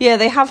hooves. Yeah,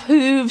 they have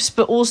hooves,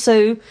 but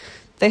also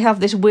they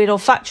have this weird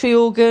olfactory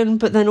organ,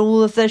 but then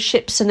all of their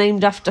ships are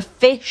named after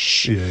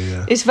fish.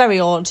 Yeah. It's very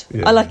odd.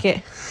 Yeah. I like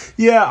it.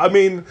 Yeah, I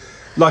mean,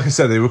 like I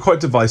said, they were quite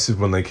divisive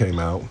when they came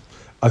out.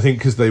 I think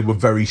because they were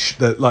very,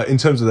 like, in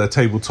terms of their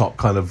tabletop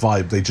kind of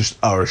vibe, they just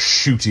are a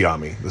shooty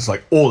army. That's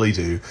like all they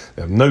do.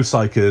 They have no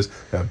psychers.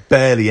 They have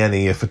barely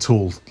any, if at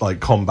all,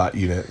 like, combat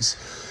units.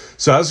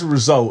 So as a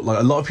result, like,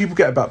 a lot of people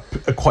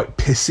are quite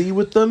pissy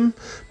with them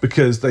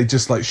because they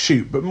just, like,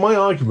 shoot. But my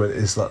argument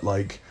is that,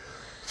 like,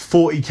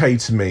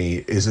 40k to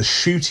me is a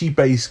shooty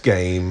based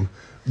game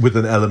with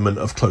an element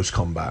of close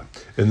combat,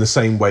 in the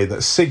same way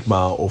that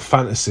Sigma or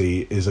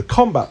Fantasy is a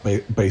combat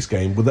based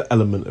game with an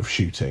element of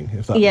shooting,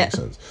 if that makes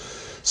sense.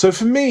 So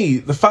for me,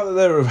 the fact that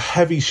they're a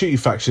heavy shooty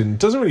faction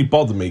doesn't really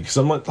bother me, because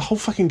I'm like, the whole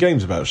fucking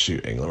game's about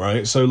shooting,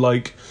 right? So,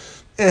 like,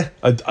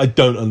 I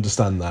don't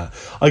understand that.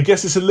 I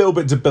guess it's a little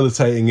bit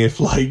debilitating if,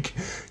 like,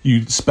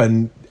 you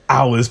spend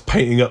hours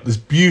painting up this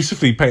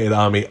beautifully painted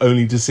army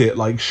only to see it,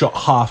 like, shot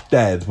half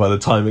dead by the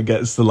time it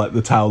gets to, like,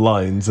 the Tau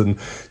lines, and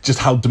just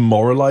how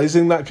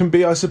demoralizing that can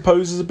be, I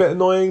suppose, is a bit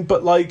annoying.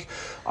 But, like,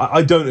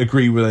 I don't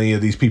agree with any of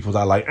these people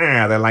that are like,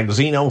 they're like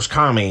Xenos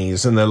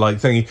commies, and they're like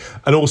thingy.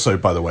 And also,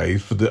 by the way,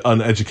 for the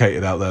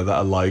uneducated out there that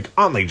are like,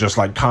 aren't they just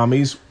like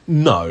commies?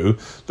 No,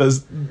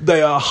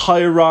 they are a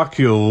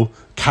hierarchical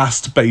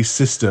caste-based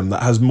system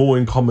that has more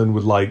in common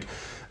with, like,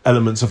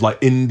 elements of, like,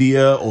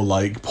 India or,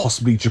 like,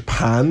 possibly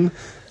Japan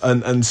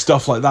and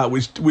stuff like that,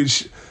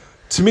 which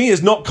to me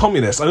is not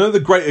communist. I know the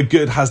greater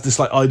good has this,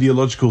 like,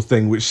 ideological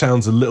thing which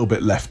sounds a little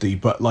bit lefty,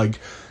 but, like,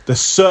 they're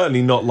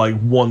certainly not, like,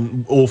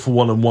 one all for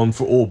one and one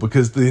for all,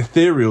 because the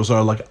ethereals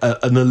are like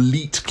an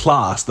elite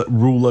class that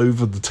rule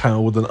over the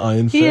Tau with an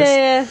iron fist.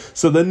 Yeah.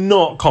 So they're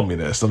not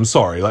communist. I'm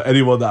sorry, like,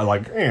 anyone that are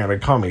like, they're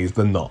commies,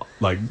 they're not.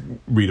 Like,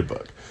 read a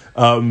book.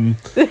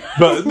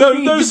 But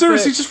no,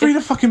 seriously, just read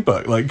a fucking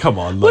book. Like, come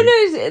on. Like,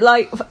 well, no,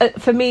 like,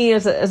 for me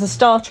as a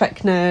Star Trek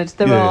nerd,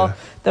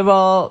 there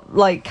are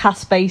like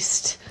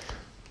caste-based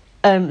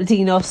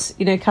Xenos,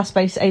 you know,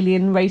 caste-based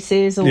alien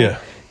races, or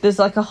there's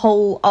like a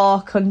whole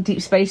arc on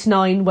Deep Space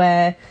Nine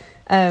where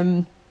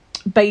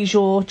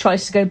Bajor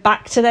tries to go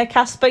back to their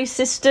caste-based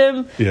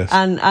system. Yes.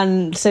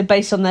 And so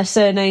based on their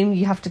surname,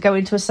 you have to go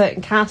into a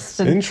certain caste.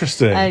 And,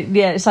 interesting.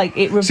 It's like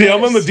it reverts. See,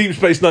 I'm on the Deep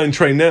Space Nine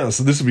train now,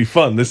 so this will be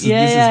fun. This is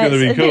going to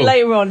be cool. A bit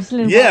later on. It's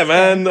a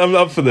man, I'm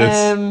up for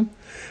this.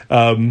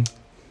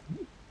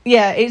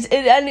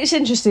 It's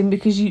interesting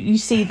because you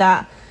see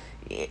that,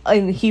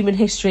 in human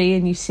history,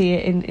 and you see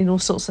it in all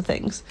sorts of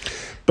things.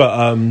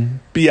 But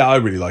yeah, I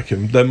really like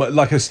him.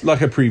 Like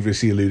I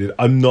previously alluded,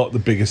 I'm not the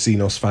biggest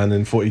Xenos fan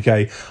in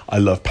 40k. I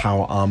love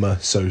power armor,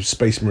 so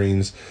Space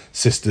Marines,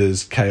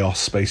 Sisters, Chaos,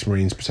 Space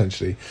Marines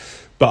potentially.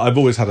 But I've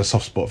always had a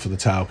soft spot for the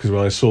Tau, because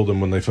when I saw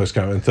them when they first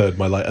came out in third,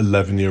 my like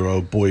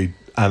 11-year-old boy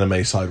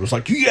anime side was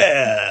like,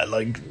 yeah,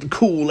 like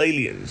cool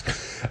aliens.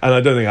 And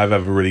I don't think I've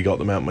ever really got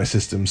them out my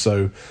system.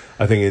 So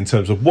I think in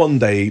terms of one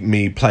day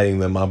me playing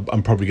them,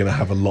 I'm probably going to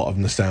have a lot of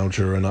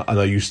nostalgia. And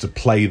I used to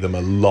play them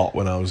a lot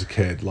when I was a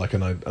kid. Like,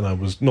 and I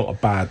was not a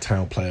bad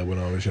Tau player when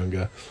I was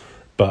younger.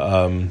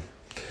 But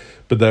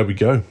there we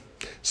go.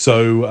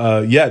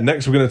 So yeah,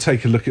 next we're going to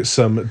take a look at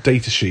some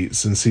data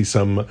sheets and see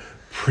some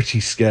pretty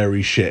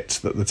scary shit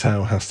that the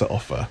Tau has to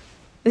offer.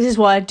 This is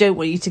why I don't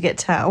want you to get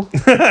Tau.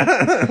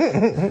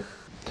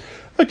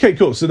 Okay,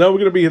 cool. So now we're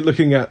going to be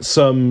looking at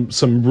some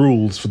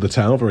rules for the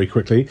Tau very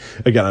quickly.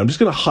 Again, I'm just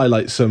going to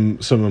highlight some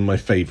of my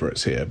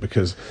favourites here,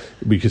 because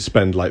we could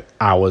spend like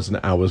hours and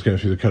hours going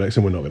through the codex,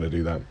 and we're not going to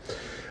do that.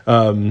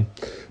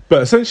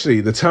 But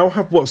essentially, the Tau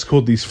have what's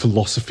called these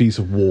philosophies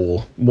of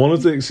war. One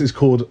of these is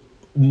called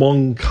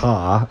Mon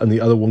Ka, and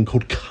the other one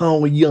called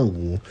Kao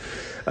Young.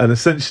 And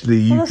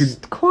essentially, That's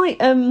quite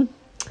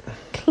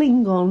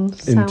Klingon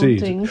sounding.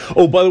 Indeed.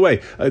 Oh, by the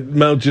way,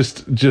 Mel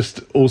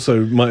just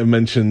also might have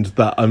mentioned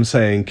that I'm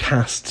saying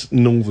cast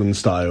Northern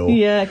style.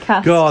 Yeah,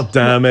 cast. God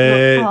damn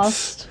it! Not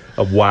cast.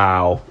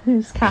 Wow.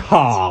 Who's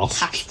cast?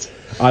 Cast.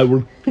 I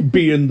will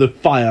be in the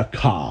fire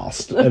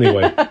cast.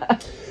 Anyway.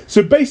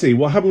 So basically,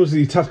 what happens with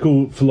these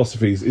tactical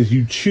philosophies is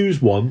you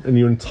choose one, and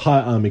your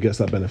entire army gets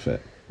that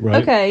benefit.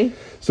 Right? Okay.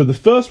 So the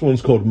first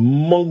one's called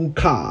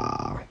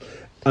Monka,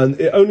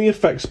 and it only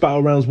affects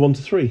battle rounds 1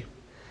 to 3.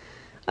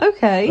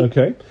 Okay.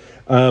 Okay.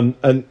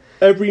 And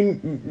every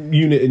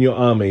unit in your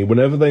army,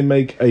 whenever they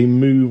make a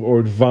move or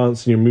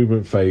advance in your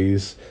movement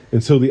phase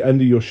until the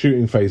end of your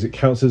shooting phase, it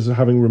counts as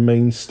having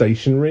remained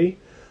stationary.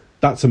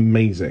 That's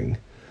amazing.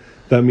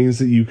 That means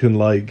that you can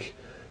like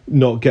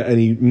not get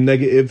any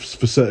negatives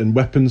for certain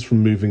weapons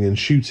from moving and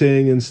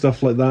shooting and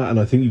stuff like that. And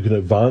I think you can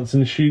advance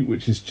and shoot,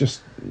 which is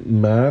just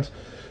mad.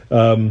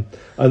 And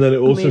then it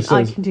also says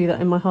I can do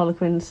that in my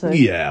Harlequins. So.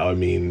 Yeah, I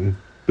mean,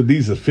 but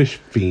these are fish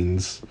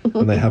fiends,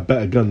 and they have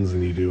better guns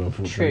than you do,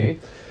 unfortunately.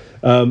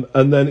 True.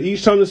 And then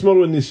each time this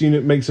model in this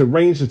unit makes a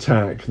ranged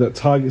attack that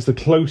targets the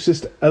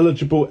closest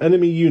eligible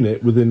enemy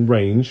unit within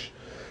range,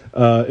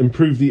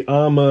 improve the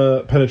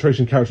armor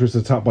penetration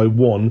characteristic attack by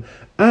 1,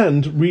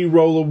 and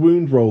re-roll a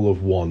wound roll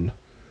of 1.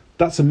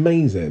 That's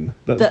amazing.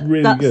 That's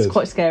really good. That's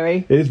quite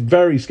scary. It is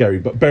very scary,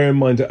 but bear in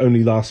mind it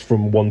only lasts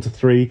from 1 to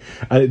 3,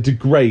 and it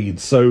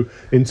degrades. So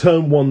in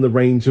turn 1, the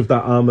range of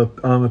that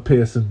armor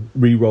pierce and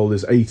reroll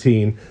is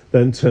 18.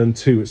 Then turn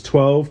 2, it's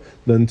 12.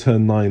 Then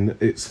turn 9,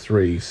 it's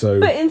 3.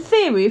 So, but in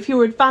theory, if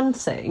you're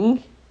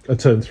advancing, a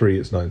turn 3,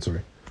 it's 9.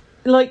 Sorry.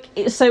 Like,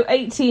 so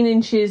 18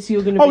 inches,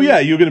 you're going to. Oh yeah,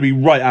 you're going to be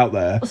right out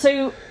there.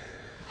 So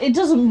it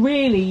doesn't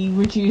really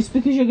reduce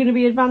because you're going to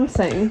be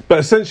advancing. But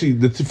essentially,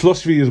 the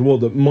philosophy is more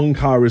that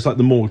Monkar is like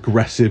the more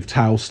aggressive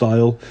Tau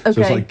style. Okay. So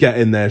it's like get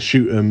in there,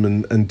 shoot them,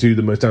 and do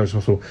the most damage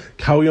possible.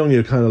 Kao Young,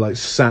 you're kind of like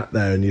sat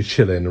there and you're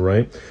chilling,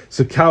 right?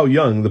 So Kao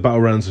Young, the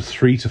battle rounds are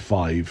 3 to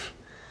 5.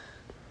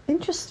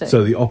 Interesting.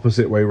 So the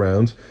opposite way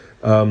round.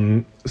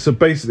 So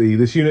basically,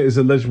 this unit is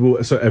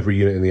eligible. So every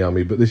unit in the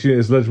army, but this unit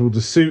is eligible to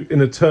suit in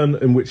a turn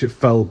in which it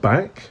fell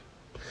back.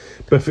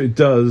 But if it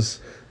does,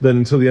 then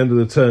until the end of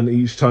the turn,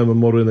 each time a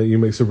model that you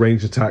makes a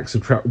range attack,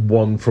 subtract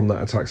 1 from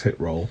that attack's hit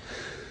roll.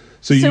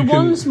 So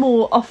one's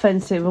more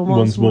offensive and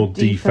one's more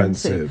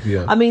defensive.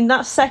 Yeah. I mean,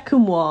 that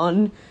second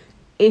one,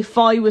 if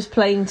I was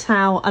playing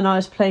Tau and I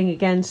was playing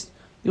against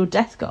your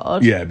Death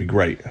Guard, yeah, it'd be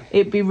great.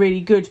 It'd be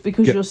really good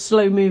because you're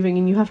slow moving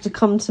and you have to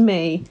come to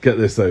me. Get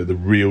this though, the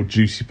real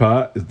juicy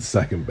part is the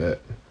second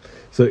bit.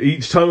 So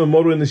each time a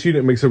model in this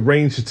unit makes a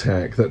ranged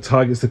attack that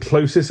targets the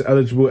closest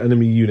eligible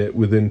enemy unit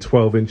within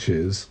 12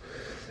 inches,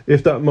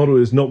 if that model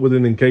is not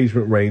within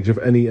engagement range of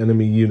any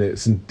enemy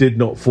units and did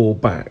not fall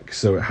back,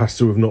 so it has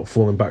to have not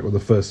fallen back with the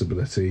first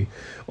ability,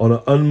 on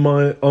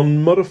an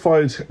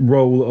unmodified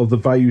roll of the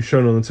value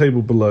shown on the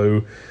table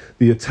below,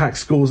 the attack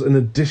scores an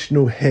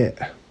additional hit.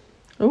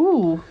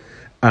 Ooh.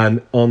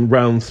 And on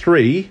round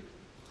 3,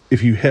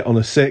 if you hit on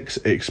a 6,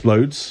 it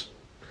explodes.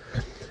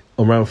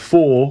 On round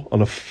 4,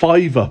 on a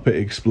 5-up, it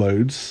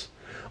explodes.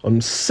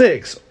 On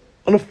 6,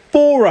 on a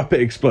 4-up,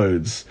 it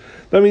explodes.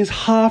 That means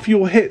half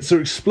your hits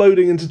are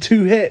exploding into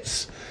 2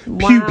 hits.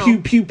 Wow. Pew,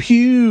 pew, pew,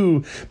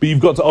 pew. But you've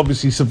got to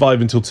obviously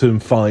survive until turn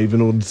 5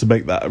 in order to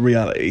make that a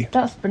reality.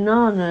 That's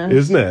bananas.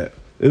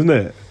 Isn't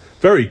it?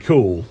 Very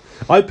cool.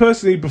 I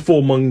personally prefer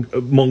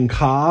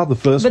Monkar, the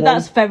first one. But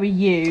that's very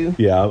you.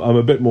 Yeah, I'm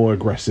a bit more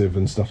aggressive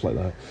and stuff like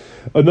that.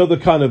 Another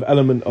kind of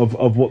element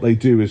of what they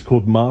do is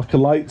called marker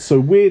lights. So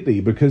weirdly,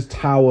 because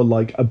Tau are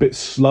like a bit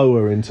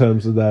slower in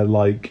terms of their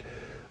like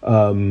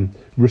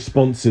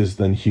responses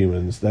than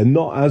humans, they're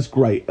not as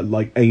great at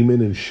like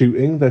aiming and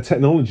shooting. Their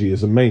technology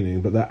is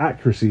amazing, but their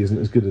accuracy isn't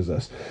as good as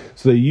us.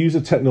 So they use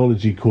a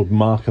technology called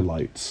marker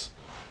lights.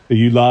 Are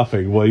you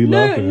laughing? What are you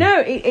laughing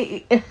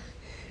at? No.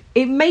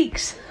 it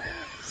makes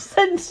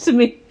sense to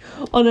me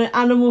on an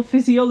animal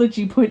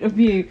physiology point of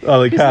view.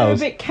 Oh, the cows.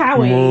 They're a bit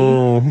cowy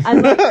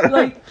and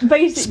like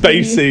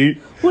basically spacey.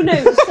 Well,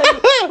 no.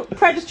 So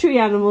predatory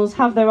animals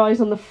have their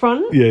eyes on the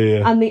front,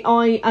 and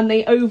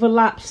they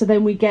overlap. So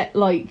then we get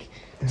like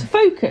to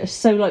focus.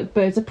 So like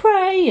birds of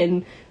prey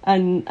and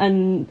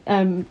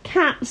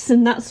cats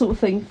and that sort of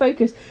thing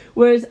focus.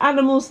 Whereas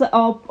animals that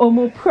are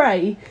more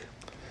prey,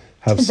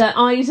 their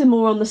eyes are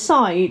more on the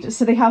side,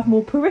 so they have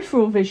more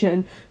peripheral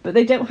vision, but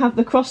they don't have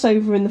the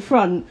crossover in the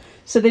front.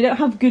 So they don't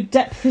have good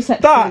depth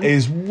perception. That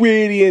is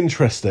really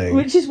interesting.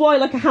 Which is why,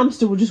 like, a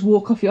hamster will just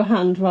walk off your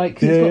hand, right?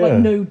 Because it's got, like,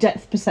 no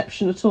depth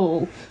perception at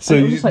all.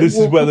 So just, like, this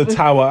is where the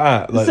Tau are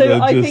at. Like,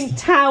 so I think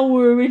Tau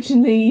were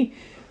originally,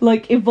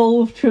 like,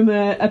 evolved from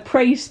a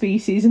prey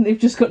species, and they've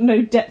just got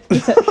no depth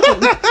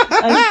perception.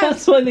 And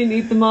that's why they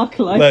need the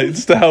marker lights. Like,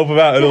 just to help them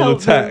out in all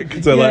the tech.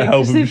 To, like,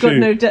 help them they've shoot. Got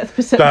no depth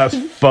perception. That's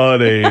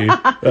funny.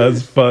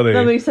 That's funny.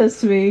 That makes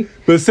sense to me.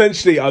 But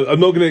essentially, I'm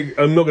not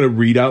gonna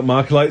read out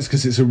marker lights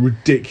because it's a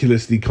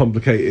ridiculously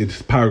complicated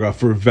paragraph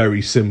for a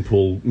very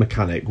simple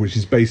mechanic, which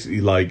is basically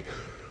like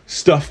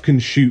stuff can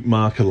shoot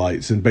marker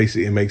lights, and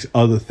basically it makes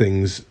other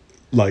things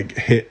like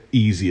hit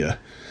easier.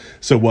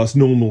 So whilst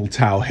normal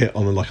Tau hit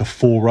on like a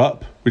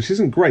 4-up, which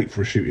isn't great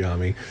for a shooting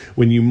army,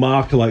 when you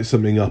marker light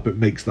something up, it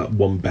makes that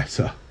one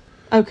better.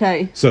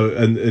 Okay. So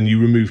and you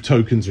remove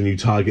tokens when you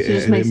target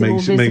it, and it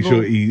makes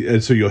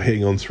sure so you're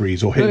hitting on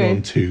 3s or hitting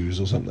on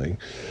 2s or something.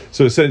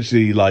 So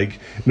essentially, like,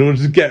 in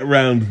order to get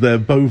around their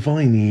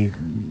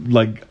bovine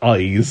like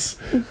eyes,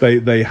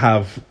 they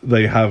have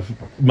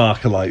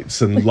marker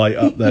lights and light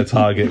up their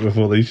target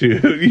before they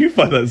shoot. You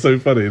find that so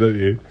funny, don't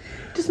you?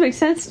 It just makes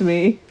sense to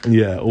me.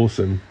 Yeah,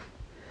 awesome.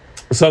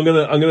 So I'm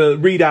gonna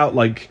read out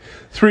like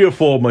 3 or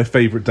 4 of my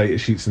favourite data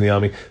sheets in the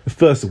army. The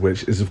first of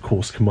which is, of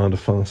course, Commander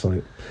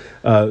Farsight.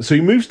 So he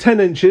moves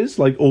 10 inches,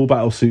 like all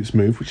battle suits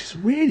move, which is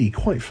really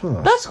quite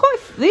fast. That's quite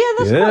quite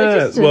a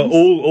distance. Well,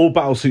 all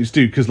battle suits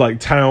do, because like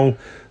Tau,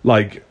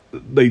 like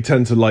they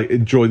tend to like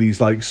enjoy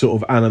these like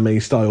sort of anime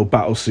style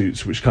battle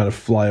suits which kind of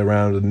fly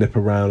around and nip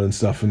around and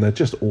stuff, and they're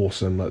just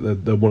awesome.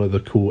 Like they're one of the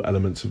cool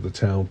elements of the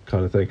Tau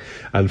kind of thing.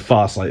 And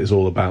Farsight is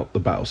all about the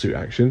battle suit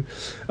action.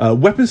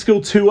 Weapon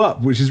skill 2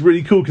 up, which is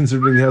really cool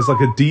considering he has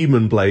like a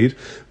demon blade.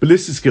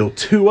 Ballistic skill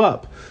 2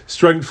 up,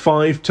 strength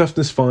 5,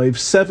 toughness 5,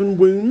 7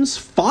 wounds,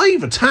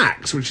 5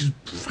 attacks, which is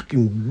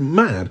fucking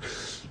mad.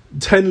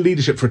 10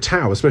 leadership for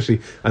Tau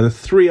especially, and a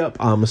 3 up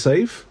armor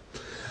save.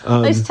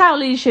 It's Tau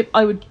leadership,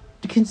 I would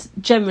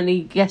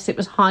generally guess it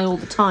was high all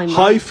the time.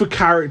 High for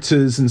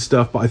characters and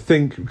stuff, but I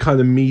think kind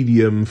of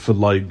medium for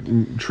like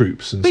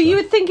troops and stuff. But you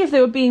would think if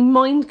they were being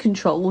mind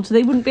controlled,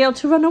 they wouldn't be able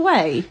to run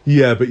away.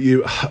 Yeah, but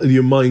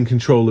your mind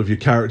control of your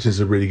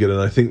characters are really good,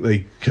 and I think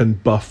they can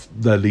buff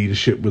their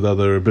leadership with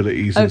other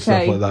abilities and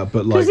stuff like that.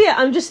 But like, because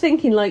I'm just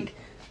thinking like,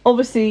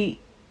 obviously.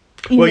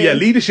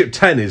 Leadership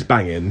 10 is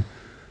banging.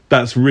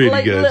 That's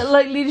really good.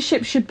 Like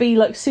leadership should be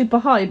like super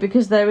high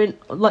because they're in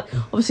like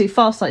obviously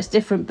Farsight's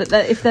different, but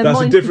if they're that's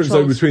mind the difference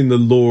controls, though between the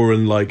lore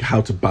and like how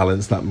to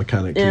balance that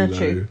mechanically. Yeah, though.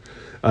 true.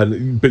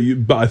 And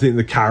but I think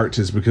the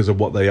characters, because of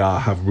what they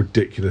are, have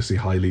ridiculously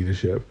high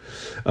leadership.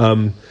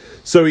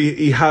 So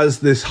he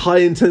has this high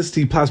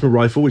intensity plasma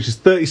rifle, which is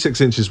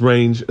 36 inches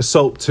range,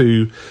 assault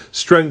 2,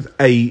 strength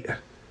 8.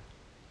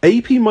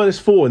 AP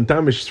 -4 and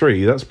damage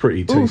 3. That's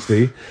pretty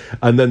tasty. Oof.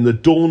 And then the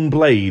Dawn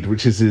Blade,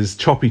 which is his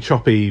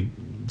choppy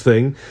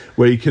thing,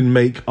 where you can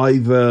make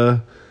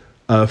either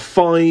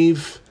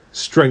 5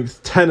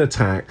 strength 10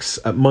 attacks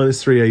at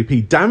 -3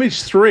 AP,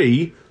 damage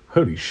 3,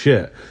 holy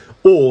shit,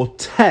 or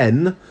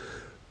 10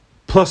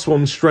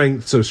 +1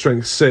 strength, so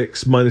strength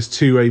 6,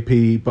 -2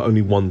 AP, but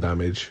only 1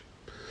 damage.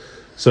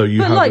 So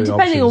you have like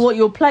depending options. on what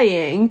you're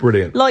playing,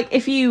 brilliant. Like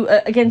if you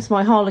against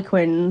my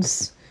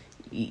Harlequins,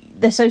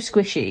 they're so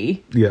squishy.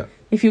 Yeah.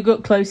 If you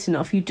got close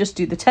enough, you'd just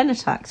do the 10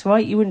 attacks,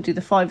 right? You wouldn't do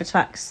the 5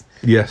 attacks.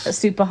 Yes. At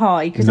super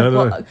high because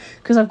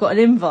I've got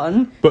an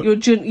invuln. But you're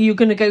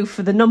going to go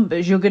for the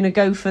numbers. You're going to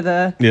go for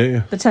the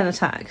 10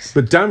 attacks.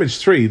 But damage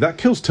 3 that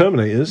kills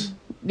Terminators.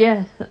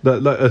 Yeah.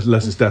 That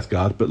unless it's Death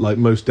Guard, but like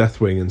most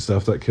Deathwing and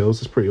stuff that kills.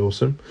 That's pretty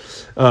awesome.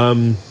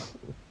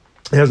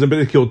 It has an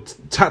ability called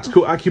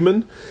Tactical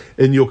Acumen.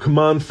 In your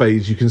command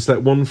phase, you can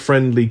select one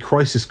friendly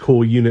Crisis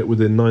Core unit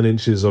within 9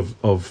 inches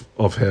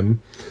of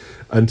him.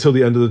 Until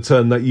the end of the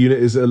turn, that unit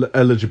is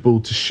eligible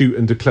to shoot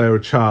and declare a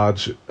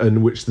charge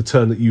in which the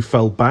turn that you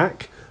fell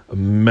back.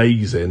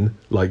 Amazing.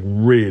 Like,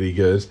 really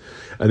good.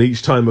 And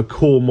each time a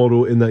core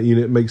model in that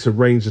unit makes a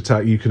ranged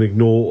attack, you can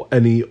ignore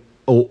any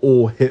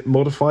or hit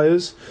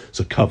modifiers.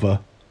 So cover.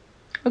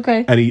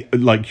 Okay. Any,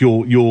 like,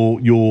 your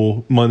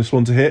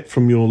 -1 to hit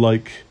from your,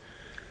 like...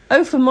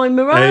 Oh, for my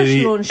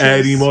Mirage launchers.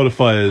 Any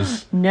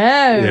modifiers. No.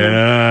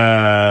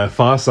 Yeah.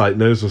 Farsight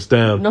knows what's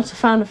down. Not a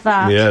fan of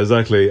that. Yeah,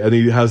 exactly. And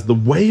he has the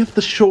Way of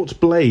the Short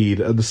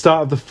Blade. At the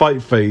start of the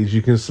fight phase,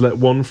 you can select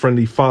one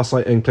friendly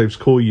Farsight Enclave's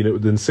core unit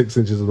within 6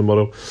 inches of the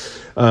model.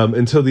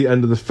 Until the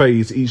end of the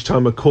phase, each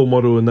time a core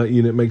model in that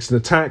unit makes an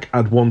attack,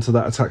 add 1 to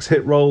that attack's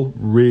hit roll.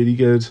 Really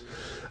good.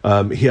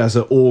 He has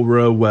an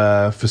aura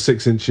where for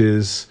 6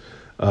 inches...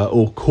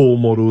 All core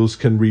models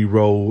can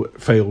re-roll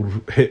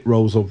failed hit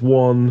rolls of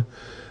 1,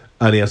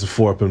 and he has a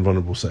 4-up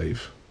invulnerable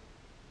save.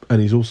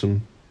 And he's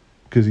awesome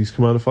because he's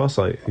Commander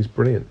Farsight. He's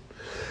brilliant.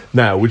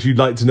 Now, would you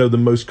like to know the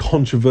most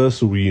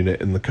controversial unit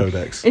in the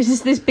codex?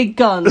 Is this big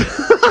gun?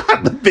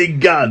 The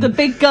big gun. The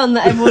big gun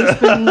that everyone's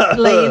been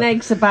laying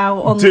eggs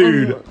about on.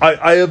 Dude,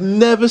 I have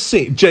never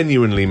seen,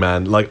 genuinely,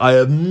 man, like, I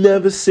have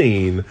never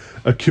seen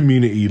a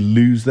community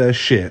lose their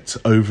shit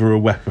over a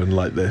weapon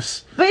like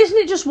this. But isn't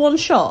it just one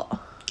shot?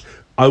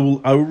 I will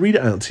read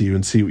it out to you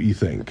and see what you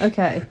think.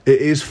 Okay.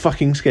 It is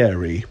fucking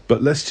scary,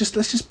 but let's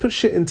just put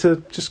shit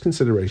into just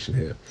consideration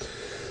here.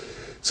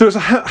 So it's a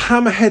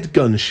hammerhead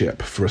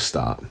gunship for a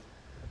start.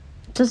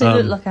 Does it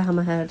look like a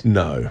hammerhead?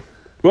 No.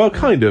 Well,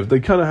 kind of.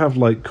 They kind of have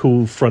like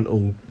cool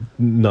frontal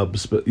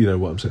nubs, but you know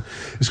what I'm saying.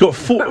 It's got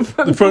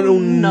the frontal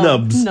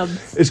nubs.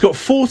 It's got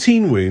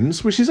 14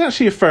 wounds, which is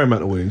actually a fair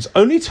amount of wounds.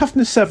 Only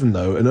toughness 7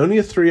 though, and only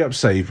a 3-up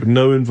save with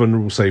no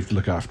invulnerable save to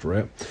look after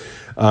it.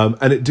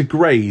 And it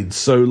degrades.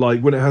 So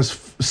like when it has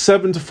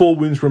 7 to 4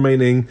 wounds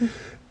remaining,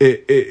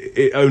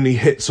 it only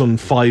hits on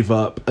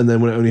 5-up, and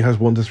then when it only has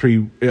 1 to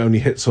 3, it only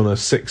hits on a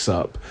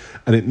 6-up,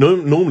 and it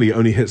normally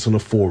only hits on a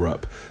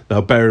 4-up. Now,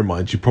 bear in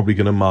mind, you're probably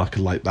going to mark it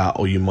like that,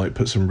 or you might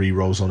put some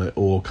re-rolls on it,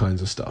 all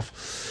kinds of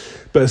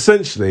stuff. But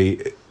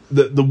essentially,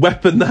 the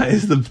weapon that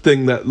is the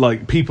thing that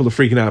like people are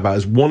freaking out about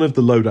is one of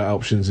the loadout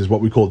options is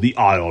what we call the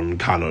ion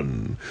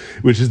cannon,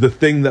 which is the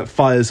thing that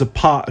fires a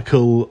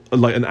particle,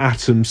 like an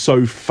atom,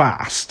 so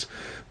fast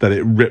that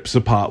it rips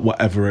apart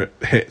whatever it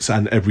hits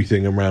and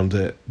everything around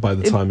it by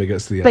the time it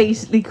gets to the end.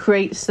 Basically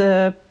creates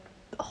a...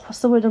 Oh, what's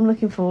the word I'm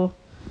looking for?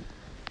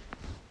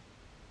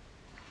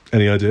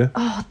 Any idea?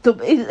 Oh,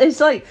 it's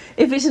like,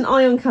 if it's an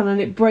ion cannon,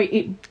 it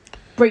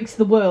breaks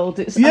the world.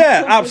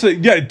 Yeah,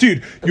 absolutely. Yeah,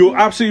 dude, you're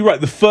absolutely right.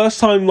 The first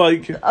time,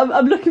 like...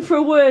 I'm looking for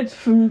a word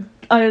from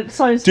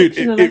science dude,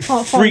 fiction, it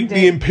freaked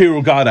the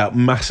Imperial Guard out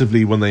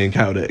massively when they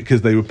encountered it,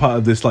 because they were part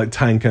of this like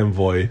tank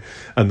envoy,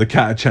 and the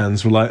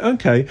Catachans were like,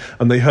 okay,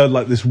 and they heard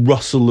like this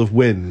rustle of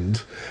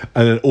wind,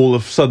 and then all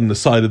of a sudden the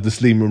side of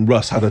this Lehman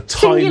Russ had a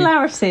tiny...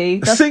 Singularity!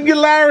 That's the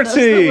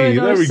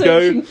there we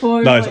go.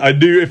 For, nice. like, I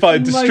knew if I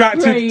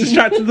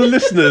distracted the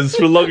listeners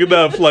for long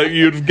enough, like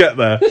you'd get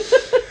there.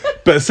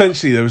 But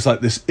essentially there was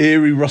like this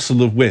eerie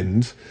rustle of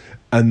wind,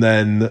 and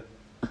then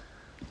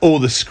all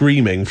the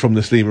screaming from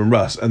this Lehman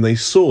Russ, and they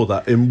saw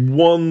that in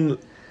one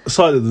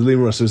side of the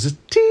Lehman Russ there was this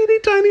teeny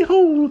tiny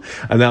hole,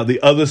 and out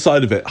the other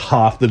side of it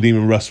half the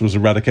Lehman Russ was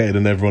eradicated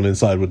and everyone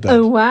inside were dead.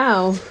 Oh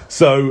wow.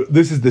 So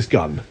this is this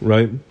gun,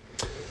 right?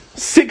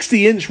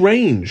 60-inch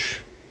range,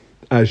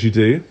 as you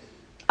do.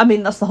 I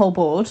mean, that's the whole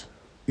board.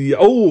 Yeah,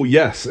 oh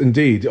yes,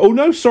 indeed. Oh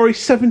no, sorry,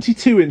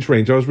 72-inch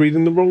range. I was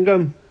reading the wrong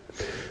gun.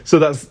 So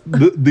that's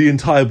the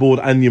entire board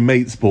and your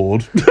mate's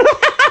board.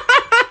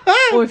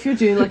 Or if you're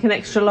doing like an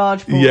extra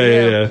large board.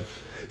 Yeah.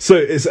 So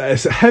it's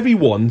a heavy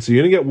one, so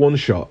you're going to get one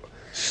shot.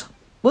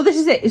 Well, this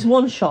is it. It's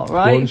one shot,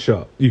 right? One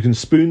shot. You can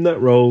spoon that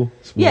roll.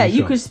 Yeah,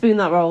 you could spoon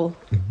that roll.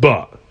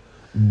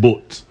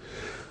 But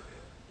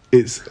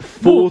it's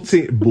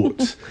 14.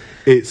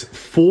 It's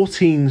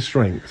 14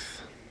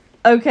 strength.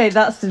 Okay,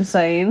 that's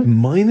insane.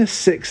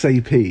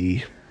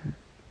 -6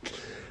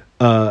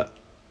 AP.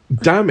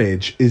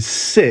 Damage is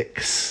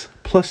 6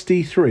 plus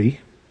D3.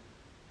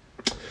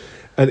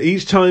 And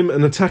each time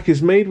an attack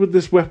is made with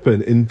this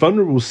weapon,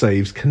 invulnerable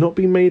saves cannot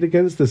be made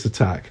against this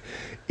attack.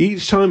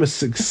 Each time a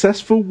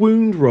successful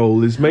wound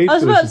roll is made for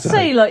this attack... I was about to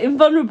say, like,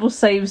 invulnerable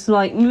saves,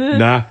 like...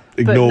 Nah,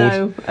 ignored.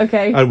 No,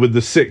 okay. And with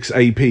the 6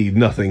 AP,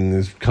 nothing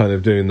is kind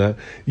of doing that.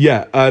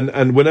 Yeah,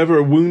 and whenever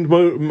a wound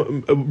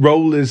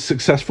roll is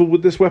successful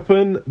with this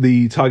weapon,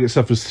 the target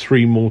suffers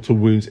 3 mortal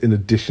wounds in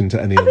addition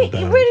to any other damage.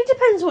 It really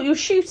depends what you're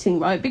shooting,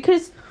 right?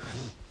 Because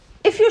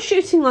if you're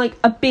shooting, like,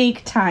 a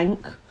big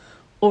tank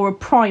or a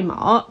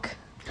Primarch...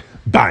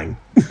 Bang!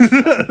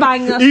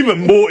 Bang!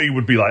 Even Morty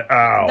would be like,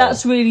 ow!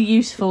 That's really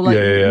useful, like,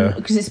 yeah.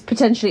 Because it's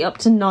potentially up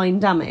to 9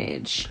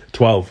 damage.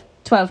 12.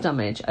 12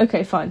 damage.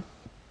 Okay, fine.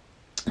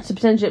 So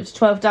potentially up to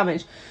 12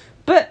 damage.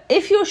 But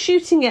if you're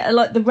shooting it at,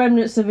 like, the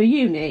remnants of a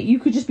unit, you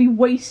could just be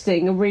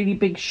wasting a really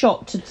big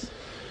shot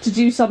to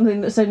do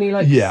something that's only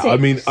like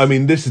 6. I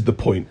mean this is the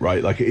point,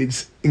 right? Like,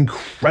 it's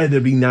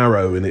incredibly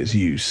narrow in its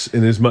use,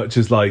 in as much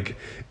as like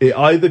it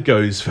either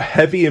goes for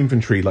heavy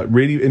infantry, like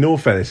really, in all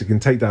fairness, it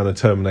can take down a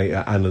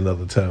Terminator and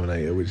another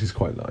Terminator, which is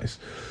quite nice,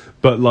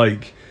 but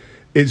like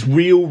its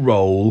real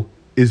role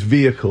is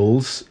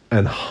vehicles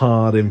and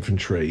hard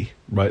infantry,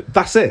 right?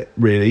 That's it,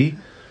 really.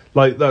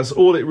 Like, that's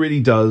all it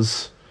really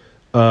does.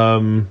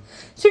 So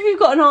if you've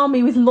got an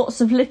army with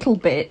lots of little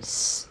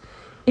bits,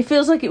 it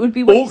feels like it would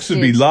be wasted. Orcs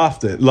would be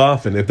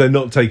laughing if they're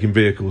not taking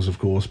vehicles, of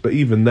course. But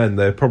even then,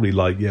 they're probably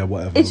like, yeah,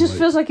 whatever. It just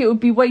feels like it would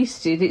be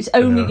wasted. It's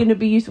only going to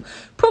be useful,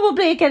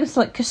 probably against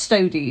like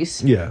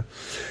custodies. Yeah,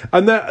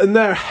 and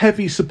they're a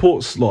heavy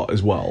support slot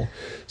as well.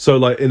 So,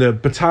 like, in a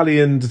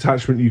battalion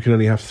detachment, you can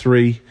only have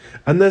 3.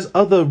 And there's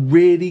other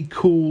really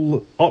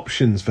cool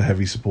options for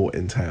heavy support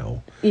in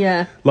Tau.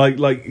 Yeah. Like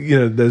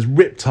there's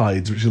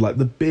Riptides, which are like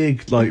the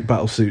big, like,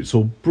 battle suits,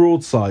 or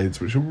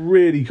Broadsides, which are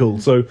really cool.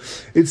 So,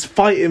 it's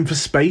fighting for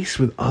space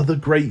with other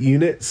great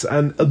units.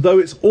 And although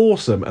it's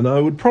awesome, and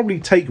I would probably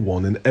take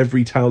one in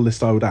every Tau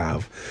list I would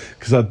have,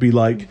 because I'd be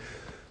like,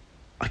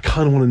 I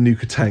kind of want to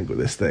nuke a tank with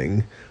this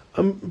thing.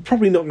 I'm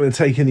probably not going to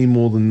take any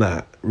more than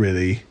that,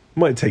 really.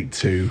 Might take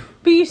 2.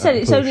 But you said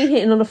it's only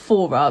hitting on a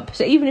 4 up,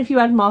 so even if you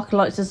had marker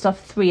lights and stuff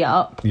 3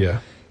 up, yeah,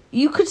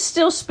 you could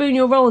still spoon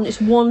your roll and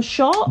it's one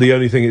shot. The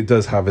only thing it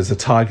does have is a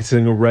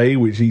targeting array,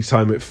 which each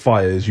time it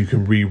fires, you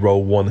can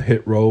re-roll 1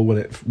 hit roll when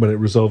it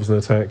resolves an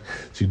attack.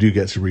 So you do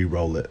get to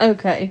re-roll it.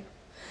 Okay.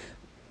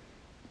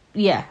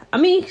 Yeah, I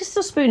mean you can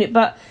still spoon it,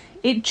 but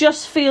it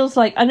just feels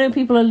like, I know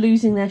people are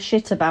losing their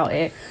shit about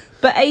it.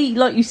 But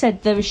like you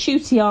said, they're a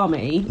shooty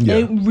army. Yeah.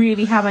 They don't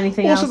really have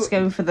anything Also, else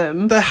going for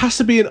them. There has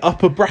to be an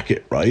upper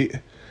bracket, right?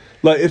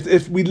 Like,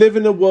 if we live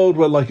in a world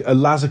where, like, a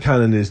laser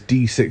cannon is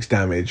D6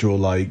 damage, or,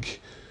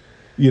 like,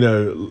 you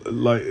know,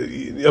 like,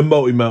 a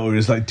multi-melter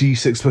is, like,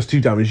 D6 plus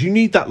 2 damage, you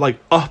need that, like,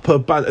 upper...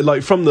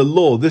 like, from the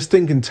lore, this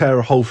thing can tear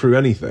a hole through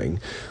anything.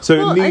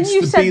 So it needs to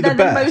be the best. And you said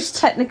they're the most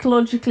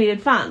technologically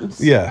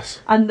advanced. Yes.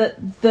 And that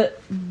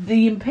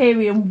the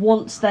Imperium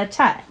wants their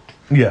tech.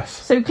 Yes.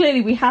 So clearly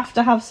we have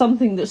to have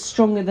something that's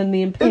stronger than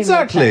the Imperial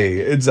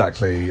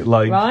Exactly.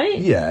 Like, right?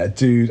 Yeah,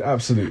 dude,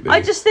 absolutely.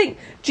 I just think,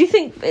 do you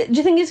think it's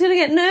going to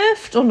get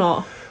nerfed or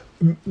not?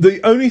 The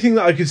only thing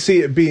that I could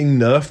see it being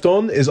nerfed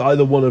on is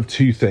either one of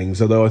 2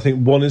 things, although I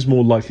think one is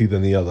more likely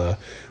than the other.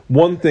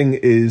 One thing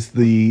is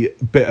the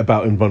bit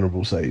about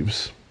invulnerable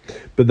saves.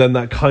 But then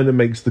that kind of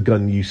makes the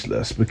gun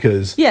useless,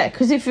 because... Yeah,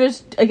 because if you're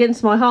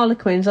against my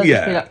Harlequins, I'd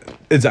just be like...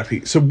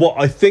 Exactly. So what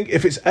I think,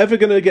 if it's ever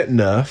going to get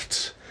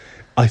nerfed...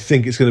 I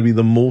think it's going to be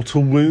the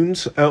mortal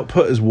wounds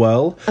output as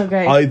well.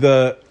 Okay.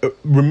 Either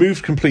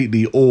removed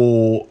completely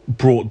or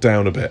brought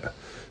down a bit.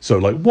 So,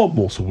 like, 1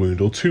 mortal wound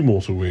or 2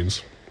 mortal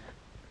wounds.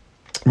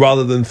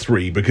 Rather than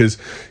 3, because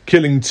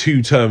killing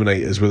 2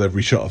 Terminators with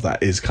every shot of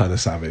that is kind of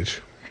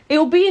savage.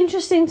 It'll be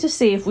interesting to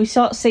see if we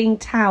start seeing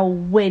Tau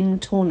win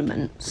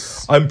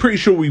tournaments. I'm pretty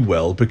sure we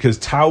will, because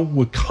Tau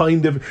would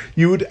kind of...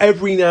 You would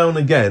every now and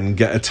again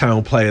get a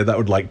Tau player that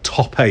would, like,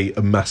 top 8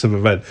 a massive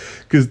event,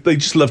 because they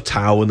just love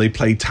Tau and they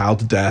play Tau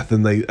to death,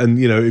 and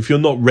you know, if you're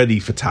not ready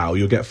for Tau,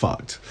 you'll get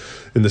fucked.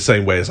 In the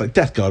same way as, like,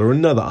 Death Guard or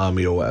another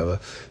army or whatever.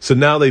 So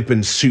now they've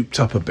been souped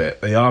up a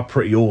bit. They are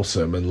pretty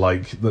awesome, and,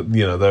 like,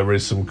 you know, there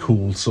is some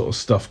cool sort of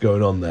stuff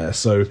going on there.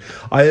 So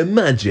I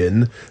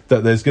imagine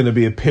that there's going to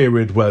be a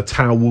period where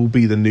Tau will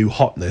be the new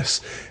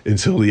hotness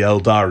until the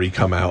Eldari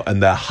come out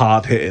and they're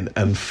hard hitting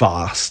and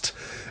fast,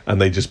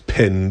 and they just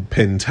pin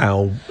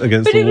Tau against the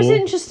wall. But it was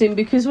interesting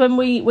because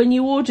when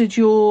you ordered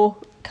your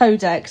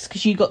codex,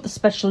 because you got the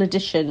special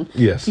edition,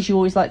 yes, because you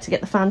always like to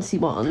get the fancy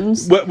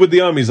ones with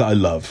the armies that I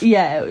love.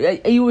 Yeah,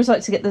 you always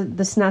like to get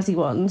the snazzy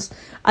ones,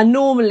 and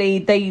normally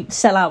they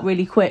sell out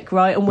really quick,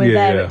 right? And we're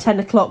there at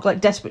 10 o'clock,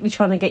 like, desperately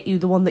trying to get you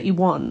the one that you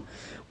want.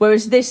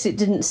 Whereas this, it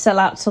didn't sell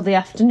out till the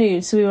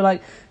afternoon, so we were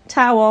like,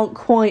 Tau aren't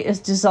quite as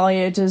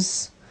desired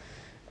as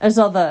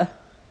other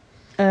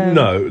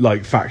no,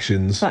 like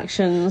factions.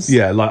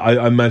 Yeah, like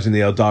I imagine the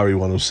Eldari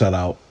one will sell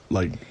out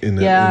like in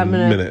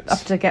minutes.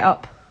 Have to get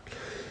up.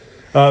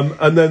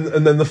 And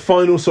then the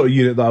final sort of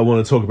unit that I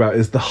want to talk about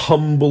is the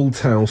Humble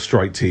Tau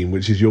Strike Team,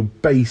 which is your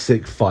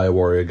basic Fire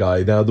Warrior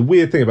guy. Now, the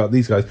weird thing about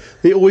these guys,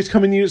 they always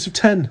come in units of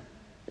 10.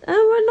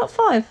 Oh, not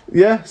 5.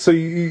 Yeah, so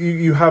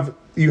you have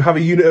a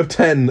unit of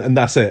 10 and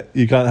that's it.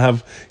 You can't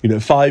have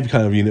unit 5, you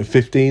can't have unit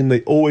 15.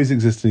 They always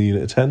exist in a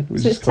unit of 10.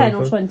 Which so is it's 10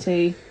 or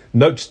 20?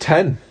 No, just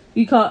 10.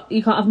 You can't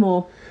have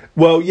more?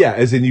 Well, yeah,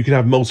 as in you can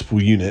have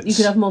multiple units. You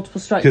could have multiple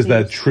strike because teams.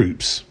 they're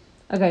troops.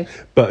 Okay.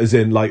 But as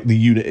in, like, the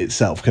unit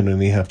itself can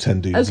only have 10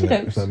 dudes in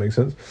it, if that makes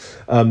sense.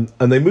 And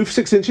they move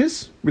 6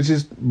 inches, which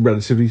is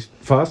relatively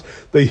fast.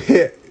 They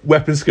hit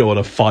weapon skill on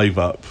a 5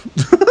 up.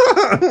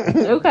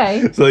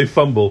 Okay. So they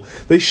fumble.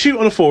 They shoot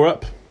on a 4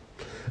 up.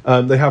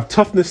 They have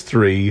toughness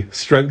 3,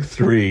 strength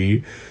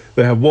 3.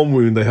 They have 1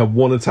 wound. They have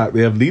 1 attack.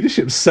 They have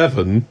leadership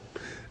 7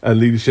 and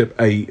leadership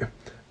 8.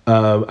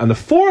 And a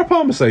 4 up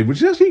armor save,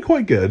 which is actually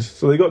quite good.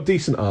 So they got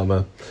decent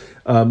armor.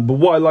 But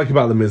what I like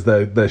about them is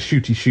their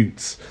shooty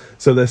shoots.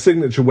 So their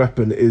signature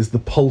weapon is the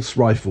pulse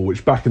rifle,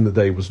 which back in the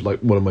day was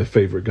like one of my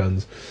favourite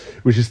guns,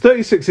 which is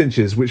 36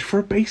 inches, which for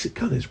a basic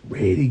gun is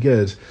really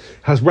good.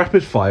 Has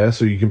rapid fire,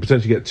 so you can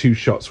potentially get 2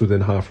 shots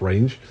within half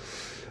range.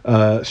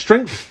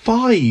 Strength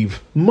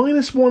 5,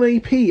 minus 1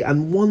 AP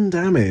and 1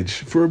 damage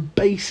for a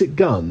basic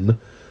gun.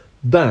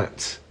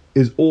 That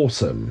is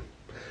awesome.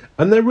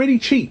 And they're really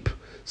cheap.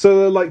 So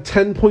they're like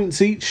 10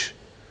 points each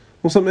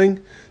or something.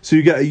 So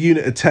you get a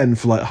unit of 10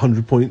 for like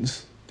 100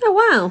 points. Oh,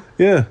 wow.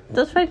 Yeah.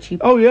 That's very cheap.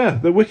 Oh, yeah.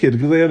 They're wicked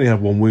because they only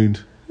have 1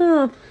 wound.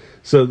 Oh.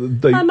 So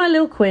they... my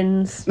little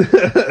quins.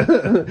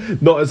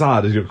 Not as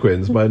hard as your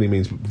quins, by any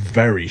means, but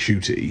very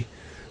shooty.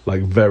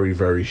 Like, very,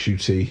 very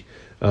shooty.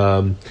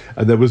 And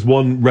there was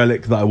one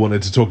relic that I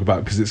wanted to talk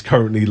about because it's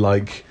currently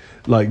like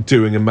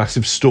doing a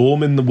massive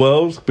storm in the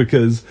world,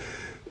 because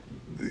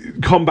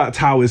Combat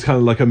Tower is kind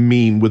of like a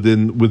meme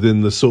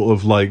within the sort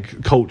of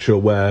like culture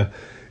where,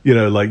 you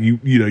know, like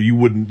you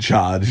wouldn't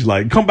charge.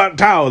 Like Combat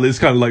Tower is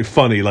kind of like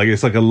funny, like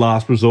it's like a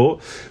last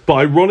resort. But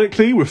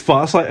ironically, with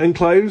Farsight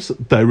enclaves,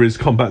 there is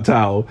Combat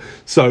Tower.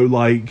 So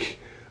like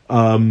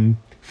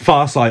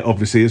Farsight,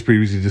 obviously, as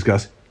previously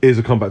discussed, is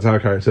a Combat Tower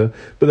character,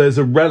 but there's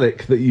a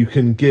relic that you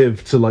can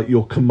give to like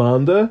your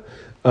commander,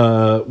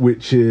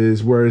 which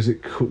is where is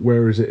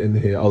it in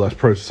here? Oh, that's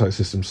prototype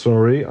system.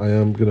 Sorry, I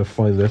am gonna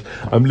find this.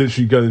 I'm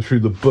literally going through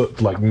the book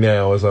like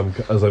now as I'm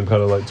kind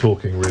of like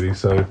talking, really.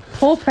 So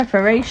poor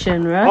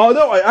preparation, right? Oh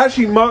no, I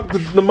actually marked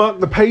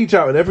the page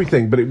out and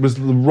everything, but it was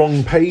the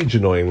wrong page,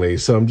 annoyingly.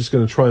 So I'm just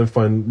going to try and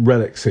find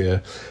relics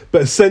here.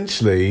 But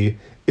essentially,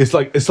 it's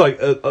like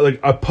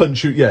I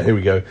punch you. Yeah, here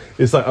we go.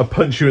 It's like I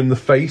punch you in the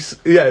face.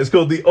 Yeah, it's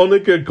called the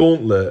Onager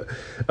Gauntlet.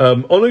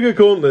 Onager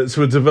Gauntlets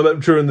were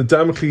developed during the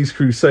Damocles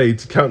Crusade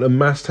to counter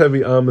massed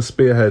heavy armor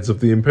spearheads of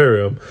the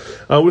Imperium.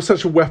 With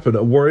such a weapon,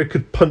 a warrior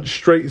could punch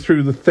straight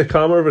through the thick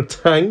armor of a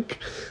tank.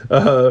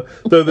 Though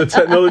the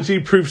technology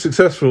proved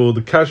successful,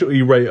 the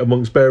casualty rate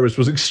amongst bearers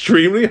was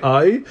extremely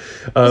high.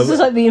 This is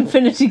like the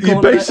Infinity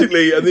Gauntlet.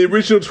 Basically, and the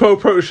original 12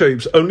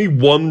 prototypes, only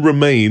one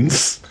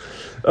remains.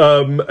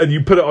 And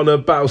you put it on a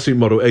battlesuit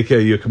model,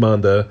 aka your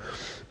commander,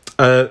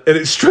 and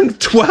it's strength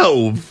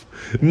 12,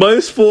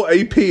 -4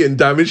 AP and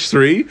damage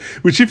 3,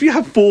 which if you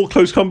have 4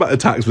 close combat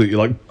attacks with it,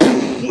 you're like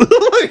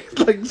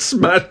like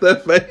smash their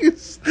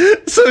face.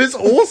 So it's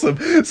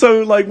awesome.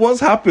 So like what's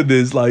happened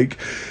is like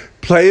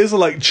players are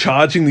like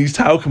charging these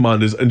Tau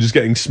commanders and just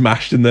getting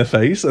smashed in their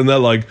face, and they're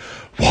like,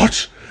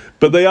 what?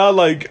 But they are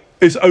like,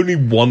 it's only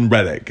one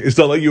relic. It's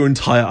not like your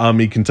entire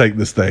army can take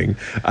this thing,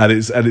 and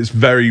it's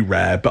very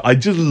rare. But I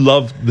just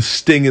love the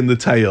sting in the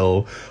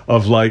tail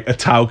of like a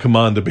Tau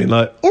commander being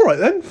like, "All right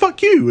then,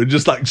 fuck you," and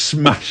just like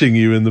smashing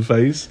you in the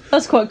face.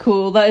 That's quite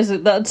cool.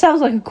 That sounds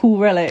like a cool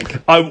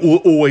relic. I will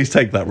always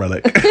take that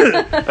relic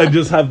and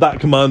just have that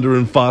commander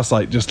and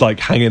Farsight just like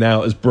hanging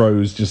out as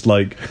bros, just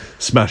like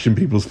smashing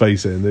people's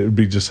face in. It would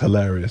be just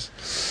hilarious.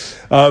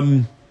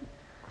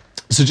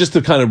 So just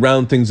to kind of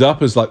round things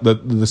up as like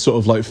the sort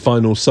of like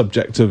final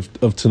subject of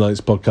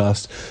tonight's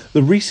podcast,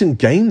 the recent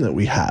game that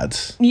we had.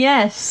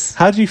 Yes.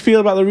 How do you feel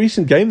about the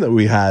recent game that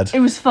we had?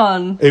 It was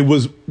fun. It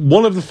was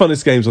one of the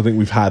funnest games I think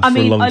we've had for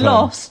a long time. I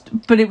lost,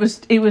 but it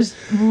was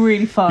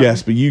really fun.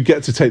 Yes, but you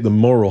get to take the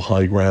moral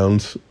high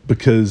ground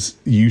because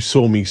you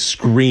saw me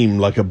scream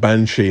like a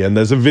banshee, and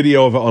there's a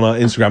video of it on our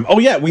Instagram. Oh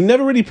yeah, we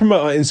never really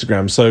promote our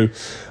Instagram, so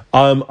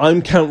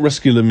I'm Count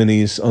Ruscular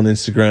Minis on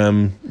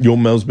Instagram. You're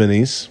Mel's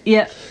Minis.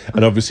 Yeah.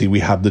 And obviously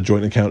we have the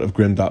joint account of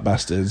Grim Dark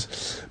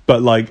Bastards.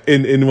 But like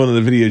in one of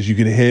the videos, you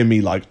can hear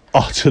me like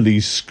utterly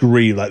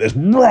scream like this,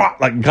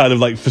 like kind of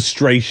like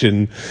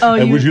frustration. Oh,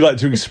 and would you like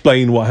to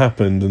explain what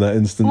happened in that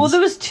instance? Well, there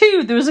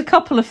was a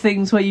couple of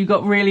things where you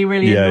got really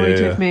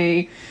annoyed with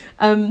me.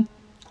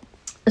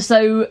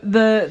 So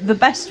the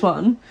best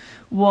one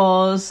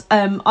was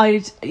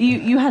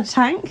you had a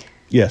tank.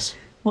 Yes.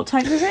 What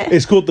tank is it?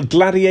 It's called the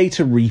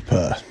Gladiator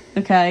Reaper.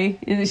 Okay,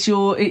 and it's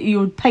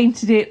you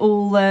painted it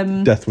all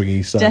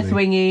Deathwingy style.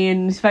 Deathwingy,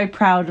 and it's very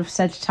proud of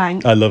said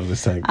tank. I love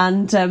this tank.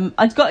 And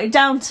I'd got it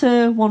down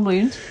to 1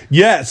 wound.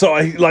 Yeah, so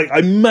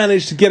I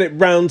managed to get it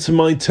round to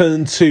my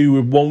turn 2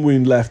 with 1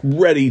 wound left,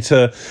 ready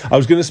to. I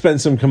was going to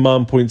spend some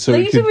command points. So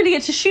you didn't really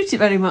get to shoot it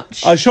very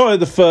much. I shot it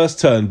the first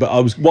turn, but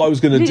what I was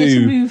going to do. You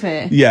didn't move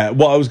it. Yeah,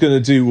 what I was going to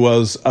do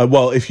was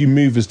if you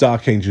move as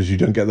Dark Angels, you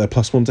don't get their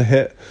 +1 to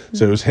hit,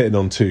 so it was hitting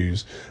on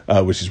 2s,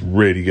 which is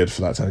really good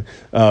for that tank.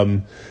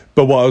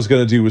 But what I was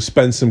going to do was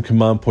spend some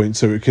command points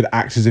so it could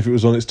act as if it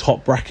was on its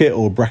top bracket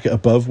or bracket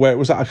above where it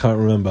was at. I can't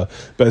remember.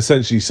 But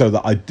essentially so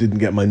that I didn't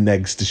get my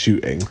negs to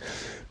shooting.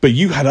 But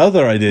you had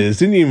other ideas,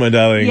 didn't you, my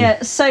darling?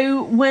 Yeah,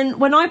 so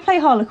when I play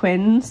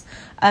Harlequins,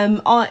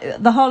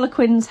 the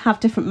Harlequins have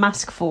different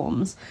mask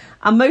forms.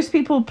 And most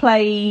people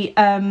play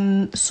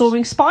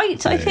Soaring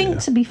Spite, I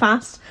think, to be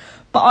fast.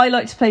 But I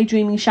like to play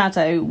Dreaming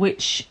Shadow,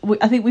 which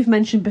I think we've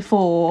mentioned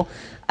before.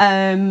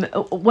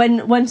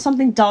 When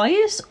something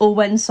dies or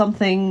when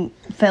something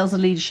fails a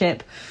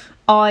leadership,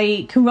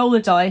 I can roll a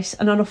dice,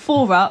 and on a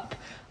 4-up,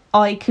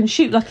 I can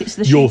shoot like it's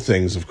the your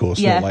things, of course,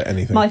 not like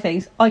anything. My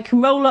things. I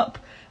can roll,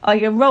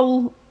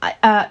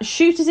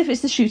 shoot as if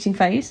it's the shooting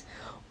phase,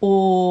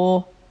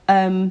 or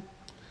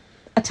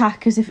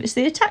attack as if it's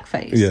the attack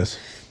phase. Yes.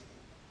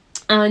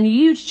 And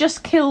you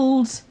just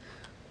killed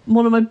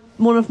one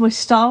of my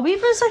Star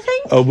Weavers, I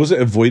think. Oh, was it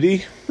a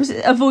Voidy? Was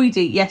it a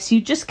Voidy? Yes, you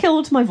just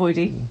killed my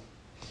Voidy.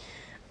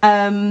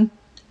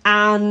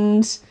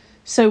 And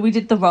so we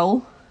did the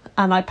roll,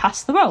 and I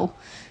passed the roll,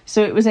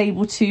 so it was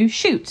able to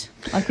shoot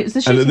like it was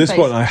the shooting phase. And at this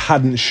point, I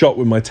hadn't shot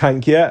with my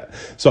tank yet,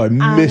 so I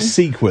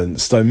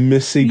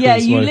missequenced. Yeah,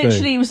 you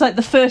literally, it was like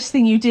the first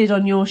thing you did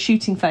on your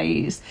shooting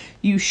phase.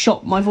 You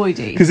shot my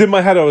Voidy. Because in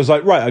my head, I was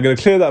like, right, I'm going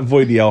to clear that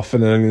Voidy off,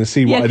 and then I'm going to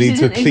see what I need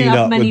to clean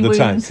up with the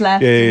tank.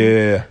 Left,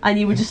 yeah. And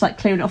you were just like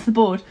clearing it off the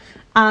board,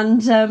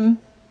 and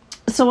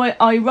So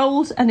I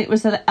rolled and it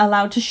was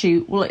allowed to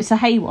shoot. Well, it's a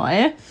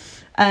haywire,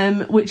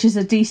 which is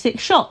a D6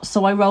 shot.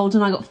 So I rolled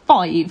and I got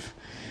 5.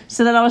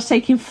 So then I was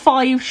taking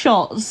 5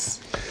 shots.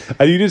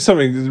 And you did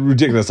something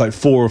ridiculous, like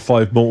 4 or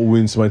 5 mortal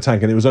wounds to my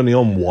tank, and it was only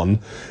on 1,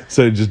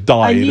 so it just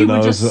died. And you were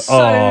I just was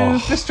so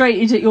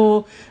frustrated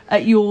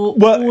at your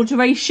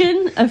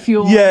duration of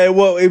your... Yeah,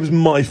 well, it was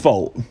my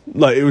fault.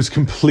 Like, it was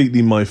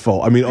completely my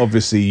fault. I mean,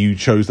 obviously you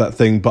chose that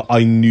thing, but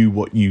I knew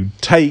what you'd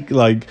take.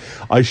 Like,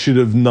 I should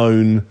have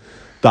known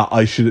that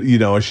I should have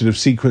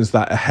sequenced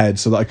that ahead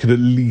so that I could at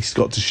least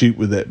got to shoot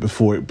with it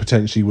before it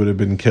potentially would have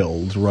been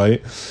killed,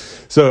 right?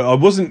 So I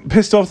wasn't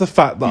pissed off the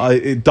fact that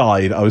it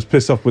died. I was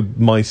pissed off with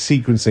my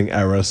sequencing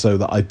error, so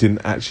that I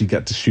didn't actually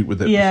get to shoot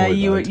with it. Yeah,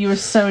 before it died. you were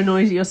so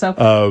annoyed at yourself.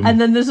 And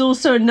then there's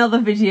also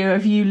another video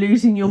of you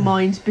losing your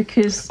mind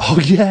because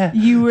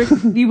you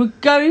were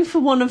going for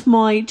one of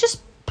my just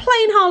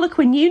plain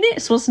Harlequin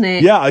units, wasn't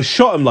it? Yeah, I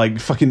shot him like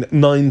fucking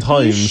 9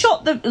 times. You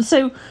shot them.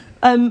 So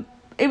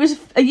it was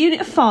a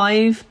unit of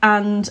 5,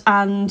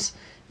 and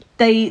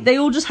they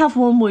all just have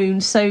 1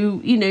 wound. So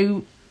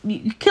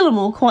you kill them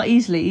all quite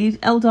easily.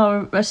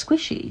 Eldar are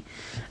squishy.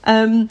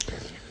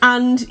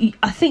 And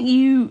I think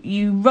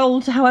you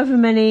rolled however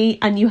many,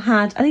 and you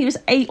had, I think it was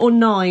 8 or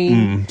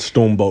 9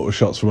 Stormbolter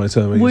shots for my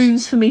termies.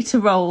 wounds for me to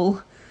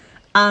roll.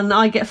 And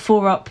I get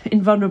 4 up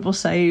in vulnerable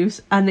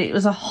saves, and it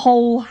was a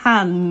whole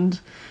hand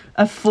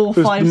of 4, 5s,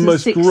 and 6s. It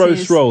was the most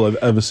gross roll I've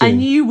ever seen.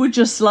 And you were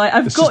just like,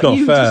 just not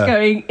fair. Just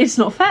going, it's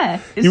not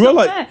fair. You were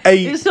like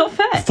 8 it's not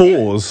fair.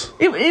 4s.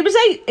 It was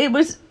 8. It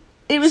was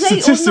 8 or 9.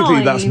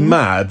 Statistically, that's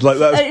mad. Like,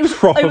 that's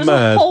proper mad. It was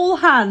a whole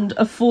hand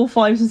of 4,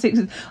 5s, and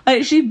 6s. I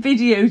actually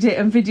videoed it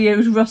and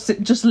videoed Russ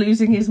just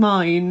losing his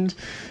mind.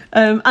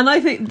 And I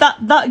think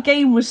that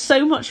game was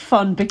so much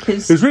fun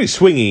because... It was really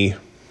swingy.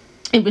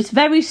 It was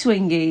very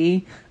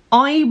swingy.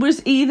 I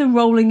was either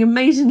rolling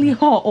amazingly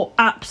hot or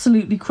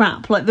absolutely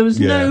crap. Like, there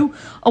was I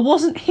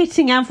wasn't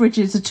hitting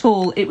averages at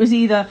all. It was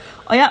either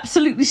I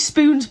absolutely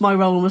spooned my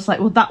roll and was like,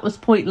 well, that was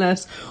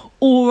pointless,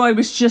 or I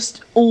was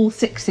just all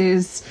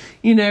 6s,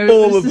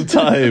 all of the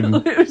time.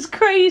 It was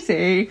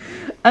crazy.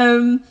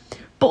 But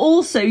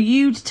also,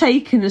 you'd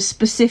taken a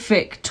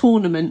specific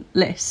tournament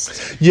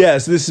list. Yeah,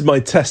 so this is my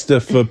tester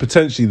for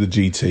potentially the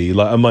GT.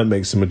 Like, I might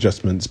make some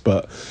adjustments,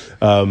 but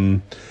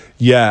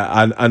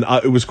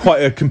it was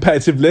quite a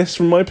competitive list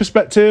from my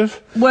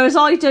perspective. Whereas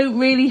I don't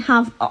really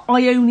have.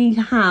 I only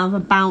have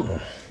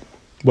about.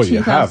 Well,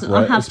 you have,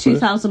 right? I have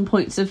 2,000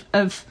 points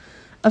of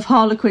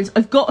Harlequins.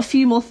 I've got a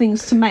few more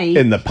things to make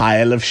in the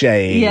pile of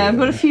shame. Yeah, I've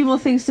got a few more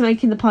things to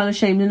make in the pile of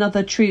shame.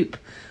 Another troop,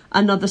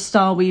 another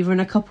Star Weaver, and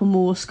a couple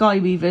more Sky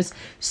Weavers,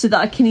 so that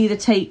I can either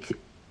take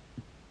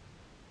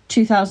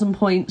 2,000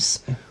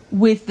 points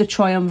with the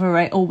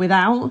Triumvirate or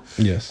without.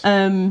 Yes.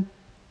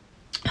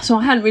 So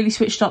I hadn't really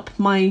switched up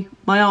my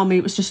army.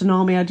 It was just an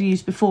army I'd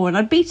used before and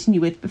I'd beaten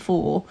you with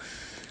before.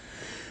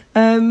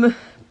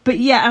 But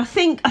yeah, I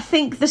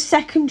think the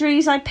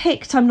secondaries I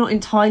picked, I'm not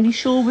entirely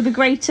sure were the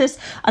greatest.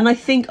 And I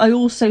think I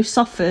also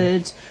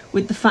suffered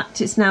with the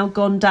fact it's now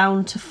gone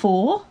down to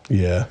 4.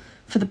 Yeah.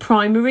 For the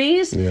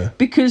primaries. Yeah.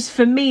 Because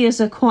for me,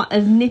 as quite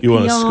a nippy army... You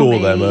want to score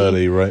army, them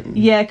early, right?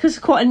 Yeah, because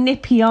quite a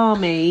nippy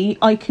army,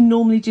 I can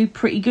normally do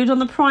pretty good on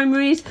the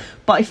primaries.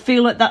 But I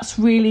feel like that's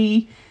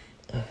really...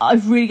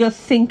 I've really got to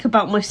think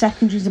about my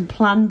secondaries and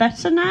plan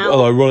better now.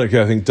 Well,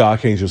 ironically, I think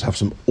Dark Angels have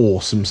some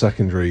awesome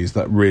secondaries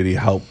that really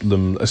help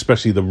them,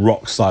 especially the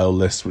rock style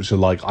lists, which are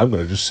like, I'm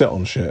going to just sit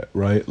on shit,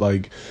 right?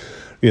 Like,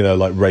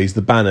 like raise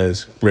the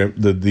banners,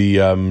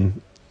 the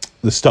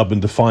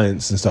stubborn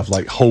defiance and stuff,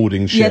 like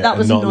holding shit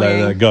and not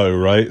letting it go,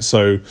 right?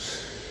 So,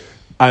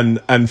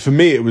 and for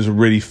me, it was a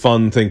really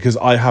fun thing because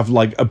I have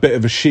like a bit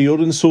of a shield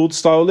and sword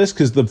style list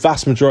because the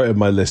vast majority of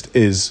my list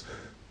is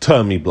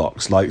termy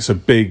blocks, like so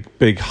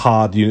big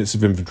hard units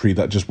of infantry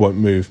that just won't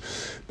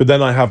move. But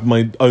then I have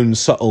my own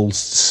subtle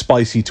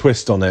spicy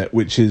twist on it,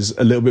 which is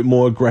a little bit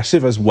more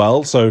aggressive as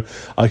well, so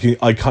I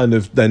kind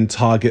of then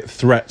target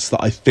threats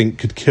that I think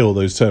could kill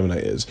those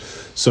Terminators.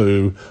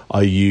 So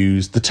I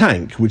use the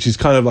tank, which is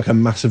kind of like a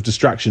massive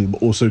distraction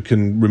but also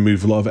can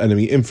remove a lot of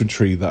enemy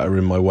infantry that are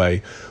in my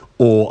way.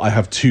 Or I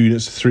have 2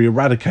 units of 3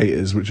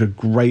 Eradicators, which are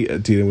great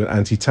at dealing with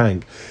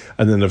anti-tank.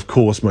 And then, of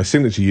course, my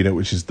signature unit,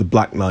 which is the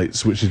Black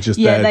Knights, which is just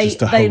just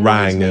to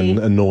harangue and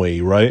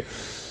annoy, right?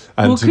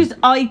 And because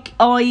I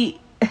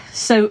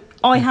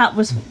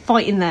was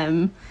fighting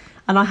them,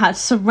 and I had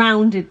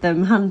surrounded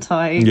them, hadn't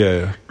I?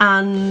 Yeah.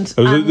 And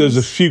there's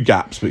a few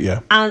gaps, but yeah.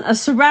 And I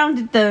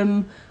surrounded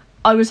them.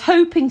 I was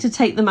hoping to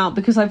take them out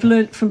because I've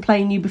learnt from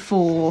playing you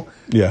before.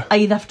 Yeah. I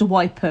either have to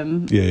wipe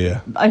them.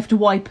 Yeah. I have to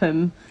wipe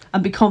them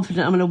and be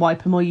confident I'm going to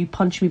wipe them, or you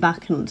punch me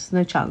back and there's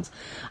no chance.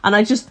 And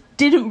I just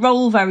didn't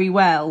roll very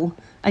well,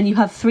 and you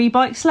had 3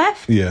 bikes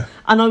left. Yeah.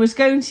 And I was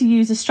going to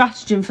use a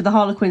stratagem for the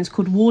Harlequins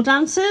called War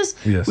Dancers,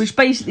 yes. which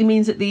basically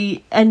means at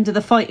the end of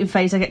the fighting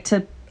phase I get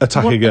to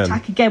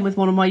attack again with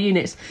one of my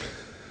units.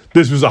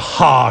 This was a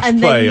harsh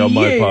and play then on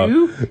my part.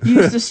 you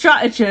used a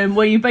stratagem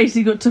where you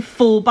basically got to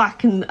fall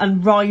back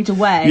and ride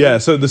away. Yeah,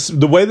 so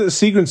the way that the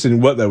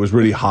sequencing worked there was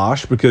really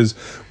harsh because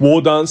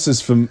War Dance is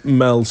for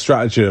Melle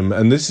stratagem,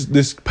 and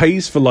this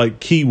pays for like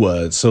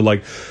keywords. So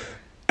like,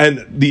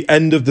 and the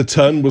end of the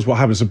turn was what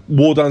happens. So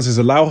War Dances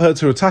allow her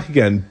to attack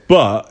again,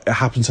 but it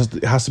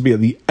has to be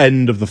at the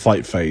end of the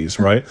fight phase,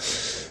 right?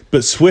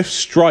 But Swift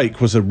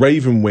Strike was a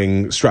Raven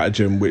Wing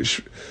stratagem,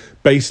 which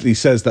basically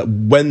says that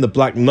when the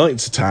Black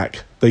Knights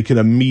attack, they can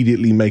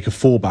immediately make a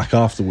fallback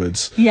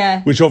afterwards.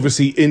 Yeah. Which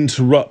obviously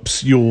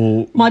interrupts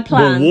my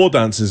plan. War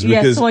Dances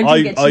Yeah, because so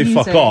I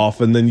fuck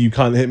off and then you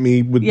can't hit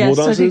me with War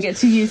Dances. So I didn't get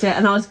to use it,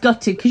 and I was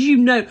gutted because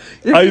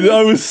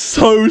I was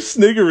so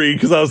sniggery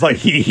because I was like,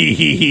 hee hee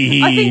hee hee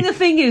hee. I think the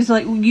thing is,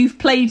 like, you've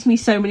played me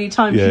so many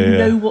times, you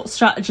know what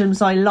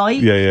stratagems I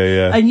like.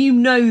 Yeah. And you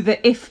know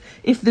that if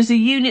there's a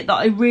unit that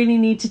I really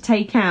need to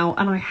take out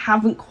and I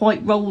haven't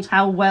quite rolled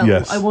how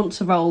well I want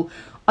to roll,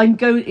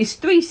 it's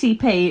 3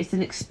 CP, it's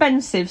an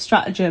expensive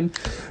stratagem,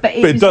 but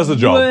it does the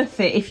job.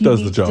 Worth it if you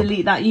need to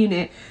delete that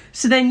unit.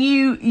 So then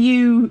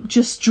you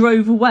just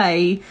drove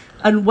away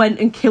and went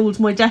and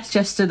killed my Death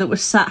Jester that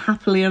was sat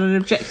happily on an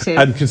objective.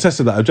 And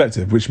contested that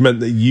objective, which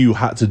meant that you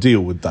had to deal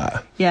with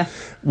that. Yeah.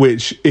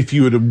 Which, if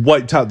you had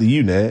wiped out the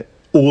unit,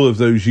 all of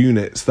those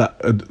units that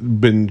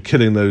had been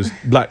killing those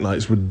Black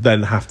Knights would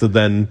then have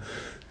to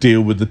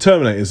deal with the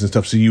Terminators and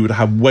stuff, so you would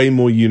have way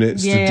more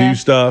units to do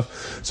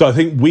stuff. So I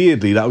think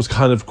weirdly that was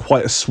kind of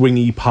quite a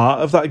swingy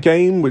part of that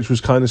game, which was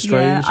kind of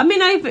strange. Yeah, I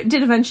mean, I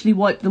did eventually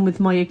wipe them with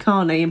my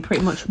Akane and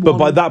pretty much won. But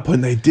by that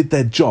point they did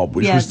their job,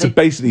 which was to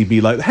basically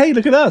be like, hey,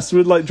 look at us,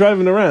 we're like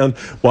driving around,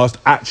 whilst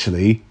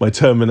actually my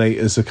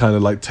Terminators are kind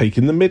of like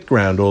taking the mid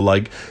ground or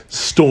like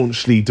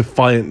staunchly,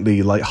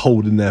 defiantly like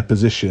holding their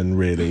position,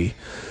 really.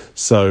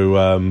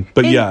 So,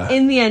 but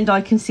in the end, I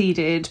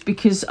conceded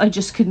because I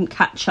just couldn't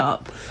catch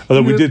up.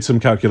 Although we did some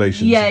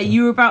calculations. Yeah,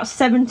 you were about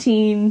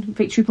 17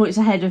 victory points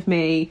ahead of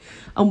me,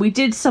 and we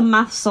did some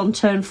maths on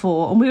turn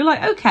 4, and we were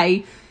like,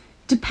 okay,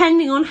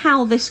 depending on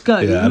how this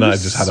goes. Yeah, and I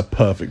just had a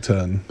perfect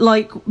turn.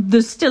 Like,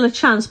 there's still a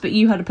chance, but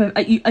you had a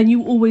perfect, and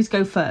you always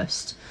go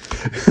first.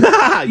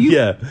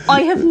 Yeah.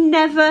 I have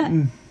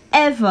never.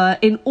 Ever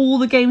in all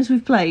the games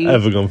we've played,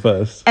 ever gone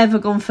first. I've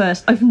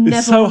never.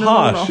 It's so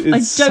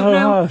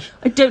harsh.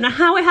 I don't know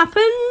how it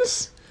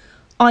happens.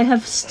 I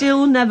have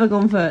still never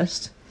gone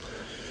first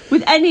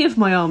with any of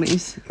my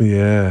armies.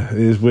 Yeah,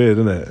 it is weird,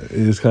 isn't it? It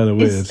is kind of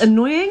weird. It's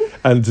annoying.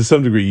 And to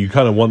some degree, you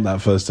kind of want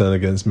that first turn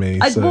against me.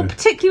 Well,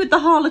 particularly with the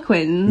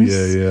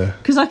Harlequins. Yeah.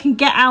 Because I can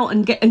get out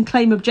and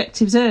claim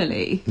objectives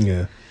early.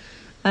 Yeah.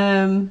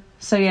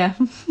 So yeah,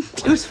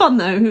 it was fun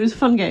though. It was a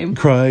fun game.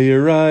 Cry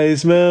your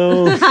eyes,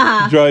 Mel.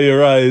 Dry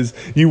your eyes.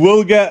 You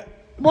will get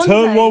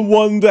turn 1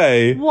 one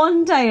day.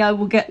 One day I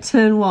will get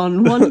turn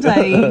 1. One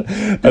day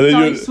the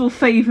dice will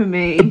favour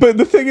me. But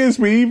the thing is,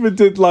 we even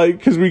did like,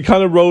 because we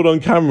kind of rolled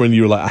on camera and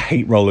you were like, I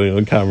hate rolling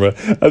on camera.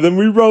 And then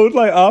we rolled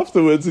like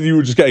afterwards and you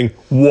were just getting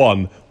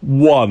 1. So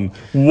it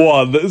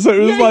was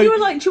like, you were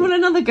like, do you want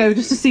another go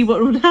just to see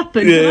what would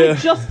happen? Yeah.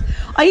 And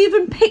I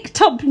even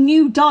picked up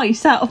new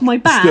dice out of my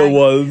bag.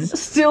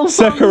 Still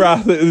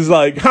Sekirath is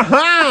like,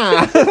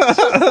 ha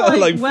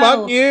like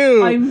fuck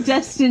you. I'm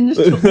destined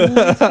to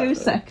always go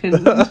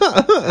second.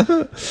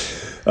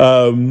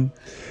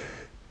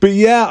 But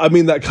yeah, I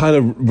mean, that kind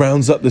of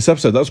rounds up this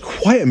episode. That was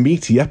quite a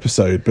meaty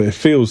episode, but it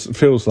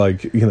feels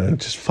like,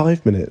 just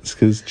 5 minutes,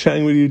 because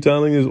chatting with you,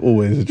 darling, is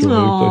always a joy.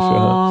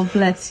 Oh,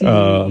 bless you.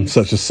 I'm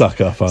such a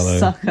suck up, aren't I?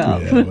 Suck up.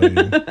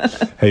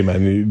 Yeah, hey,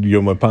 man,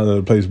 you're my partner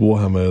that plays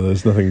Warhammer.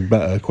 There's nothing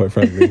better, quite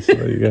frankly. So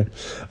there you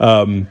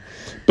go.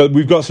 But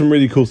we've got some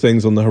really cool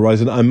things on the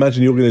horizon. I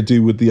imagine you're going to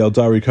do with the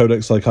Eldari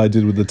Codex like I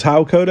did with the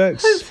Tau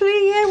Codex.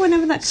 Hopefully, yeah,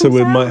 whenever that comes so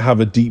we out. might have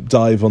a deep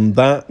dive on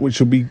that, which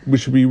will be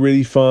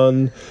really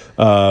fun.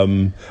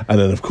 And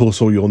then, of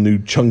course, all your new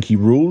chunky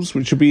rules,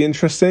 which will be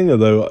interesting.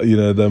 Although,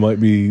 there might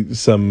be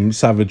some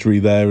savagery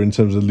there in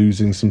terms of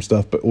losing some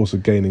stuff, but also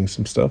gaining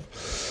some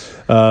stuff.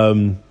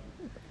 And,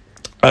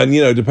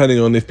 depending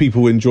on if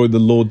people enjoy the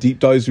lore deep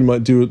dives, we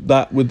might do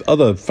that with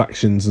other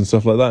factions and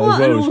stuff like that as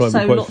well, which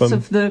might be quite lots fun.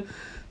 Of the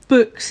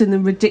books in the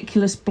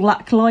ridiculous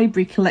Black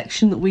Library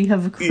collection that we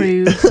have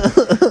accrued.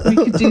 We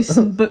could do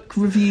some book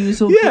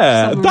reviews or book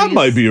summaries. That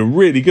might be a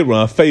really good one.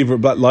 Our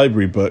favourite Black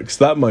Library books.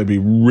 That might be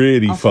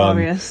really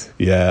Alfarius. Fun.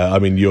 Yeah, I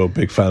mean, you're a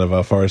big fan of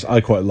Alfarius.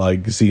 I quite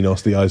like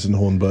Xenos, the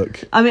Eisenhorn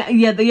book. I mean,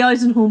 yeah, the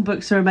Eisenhorn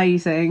books are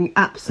amazing.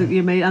 Absolutely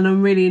amazing. And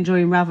I'm really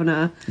enjoying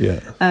Ravener.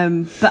 Yeah.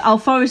 But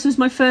Alfarius was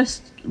my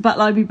first Black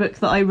Library book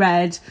that I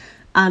read,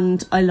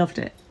 and I loved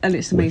it. And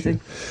it's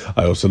amazing.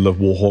 I also love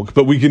Warhawk,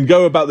 but we can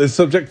go about this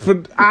subject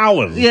for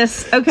hours.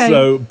 Yes, okay.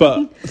 So,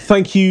 but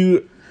thank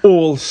you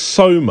all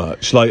so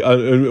much. Like,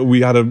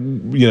 we had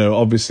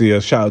obviously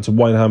a shout out to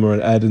Winehammer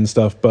and Ed and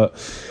stuff, but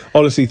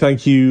honestly,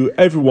 thank you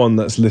everyone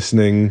that's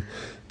listening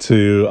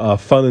to our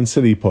fun and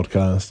silly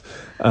podcast.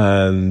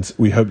 And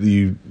we hope that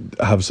you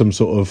have some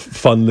sort of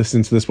fun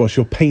listening to this whilst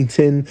you're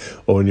painting,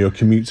 or on your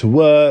commute to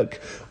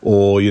work,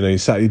 or you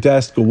sat at your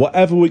desk, or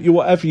whatever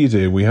you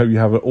do. We hope you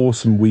have an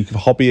awesome week of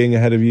hobbying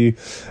ahead of you,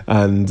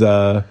 and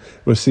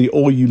we'll see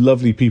all you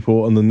lovely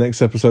people on the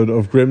next episode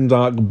of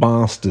Grimdark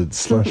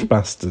Bastards /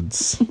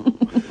 Bastards.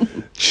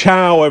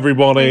 Ciao,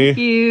 everybody. Thank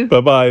you.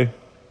 Bye bye.